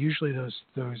 And usually those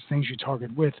things you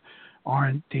target with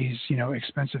aren't these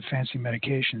expensive fancy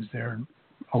medications. They're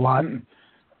a lot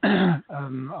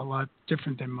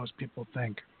different than most people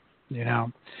think.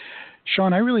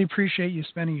 Shawn, I really appreciate you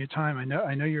spending your time. I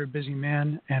know you're a busy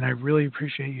man, and I really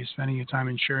appreciate you spending your time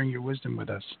and sharing your wisdom with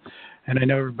us. And I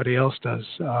know everybody else does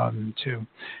too.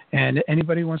 And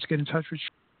anybody wants to get in touch with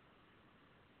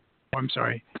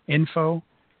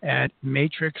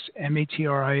info@matrix,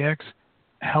 MATRIX,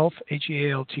 health,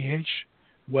 HEALTH,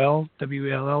 well,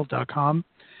 WELL.com,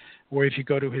 or if you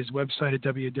go to his website at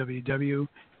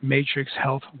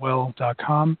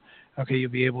www.matrixhealthwell.com, okay,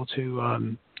 you'll be able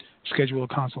to schedule a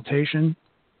consultation.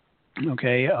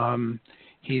 Okay,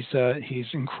 he's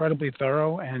incredibly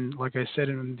thorough, and like I said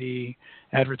in the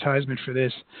advertisement for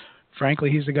this,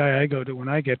 frankly, he's the guy I go to when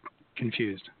I get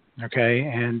confused. Okay,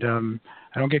 and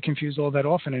I don't get confused all that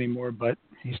often anymore, but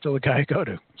he's still the guy I go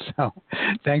to. So,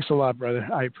 thanks a lot, brother.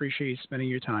 I appreciate you spending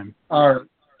your time. All right,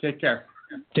 take care.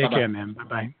 Take care, man. Bye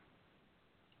bye.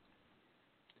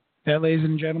 That, ladies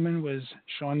and gentlemen, was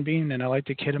Shawn Bean, and I like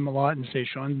to kid him a lot and say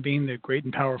Shawn Bean, the great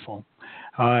and powerful,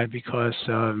 because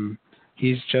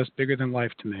he's just bigger than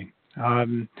life to me.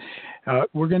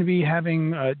 We're going to be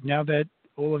having, now that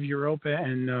all of Europa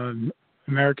and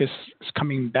America's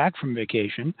coming back from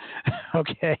vacation,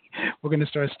 okay, we're going to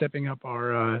start stepping up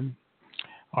our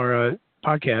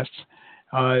podcasts.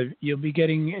 You'll be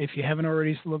getting, if you haven't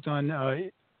already looked on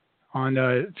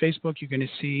Facebook, you're going to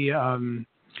see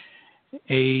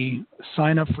a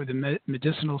sign up for the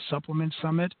Medicinal Supplement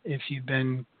Summit. If you've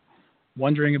been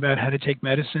wondering about how to take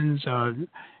medicines,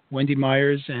 Wendy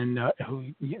Myers, and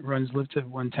who runs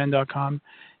LiveTo110.com,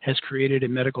 has created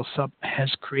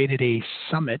a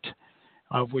summit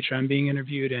of which I'm being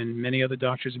interviewed, and many other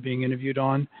doctors are being interviewed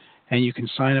on. And you can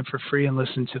sign up for free and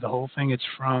listen to the whole thing. It's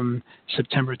from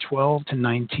September 12 to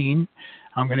 19.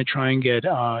 I'm going to try and get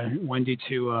Wendy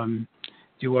to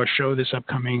do our show this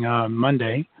upcoming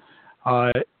Monday.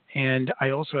 And I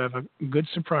also have a good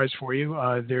surprise for you.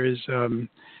 There is a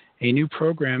new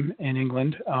program in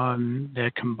England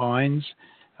that combines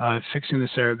fixing the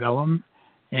cerebellum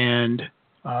and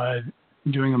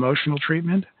doing emotional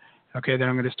treatment, okay, that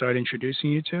I'm going to start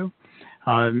introducing you to.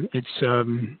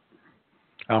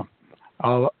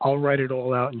 I'll write it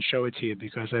all out and show it to you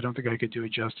because I don't think I could do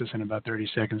it justice in about 30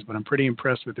 seconds, but I'm pretty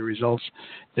impressed with the results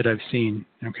that I've seen,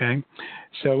 okay?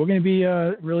 So we're going to be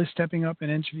really stepping up and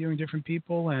interviewing different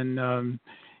people and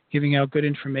giving out good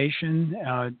information.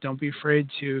 Don't be afraid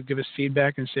to give us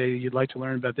feedback and say you'd like to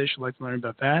learn about this, you'd like to learn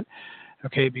about that,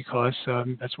 okay, because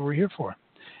that's what we're here for.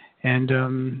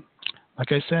 And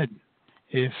like I said,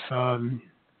 if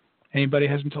anybody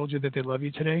hasn't told you that they love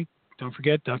you today, don't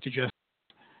forget Dr. Jess.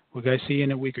 We'll guys see you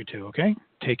in a week or two, okay?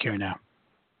 Take care now.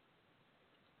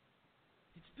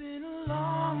 It's been a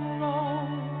long road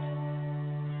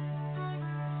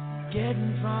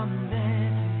getting from there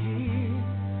to here.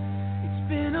 It's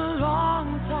been a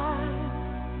long time,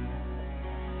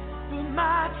 but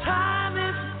my time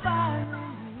is finally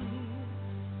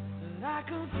here. I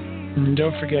can feel. And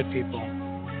don't forget, people,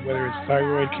 whether it's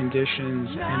thyroid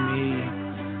conditions, ME,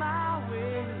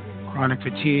 chronic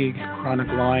fatigue, chronic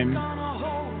Lyme,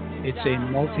 it's a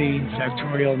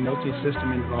multifactorial,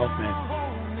 multi-system involvement.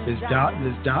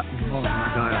 Oh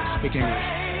my God, I'm speaking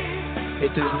English.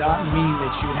 It does not mean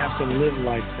that you have to live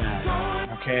like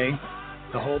that, okay?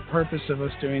 The whole purpose of us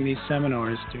doing these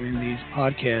seminars, doing these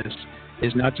podcasts,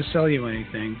 is not to sell you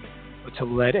anything, but to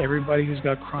let everybody who's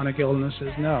got chronic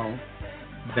illnesses know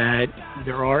that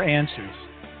there are answers,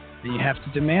 and you have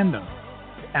to demand them.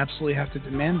 You absolutely have to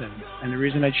demand them. And the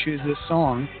reason I choose this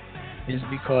song is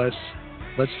because,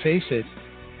 let's face it,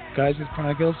 guys with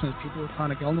chronic illnesses, people with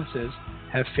chronic illnesses,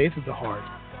 have faith of the heart,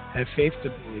 have faith to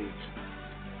believe,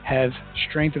 have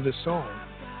strength of the soul.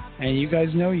 And you guys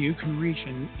know you can reach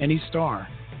any star.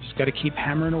 You just got to keep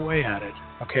hammering away at it,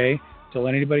 okay? Don't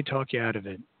let anybody talk you out of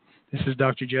it. This is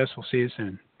Dr. Jess. We'll see you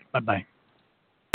soon. Bye-bye.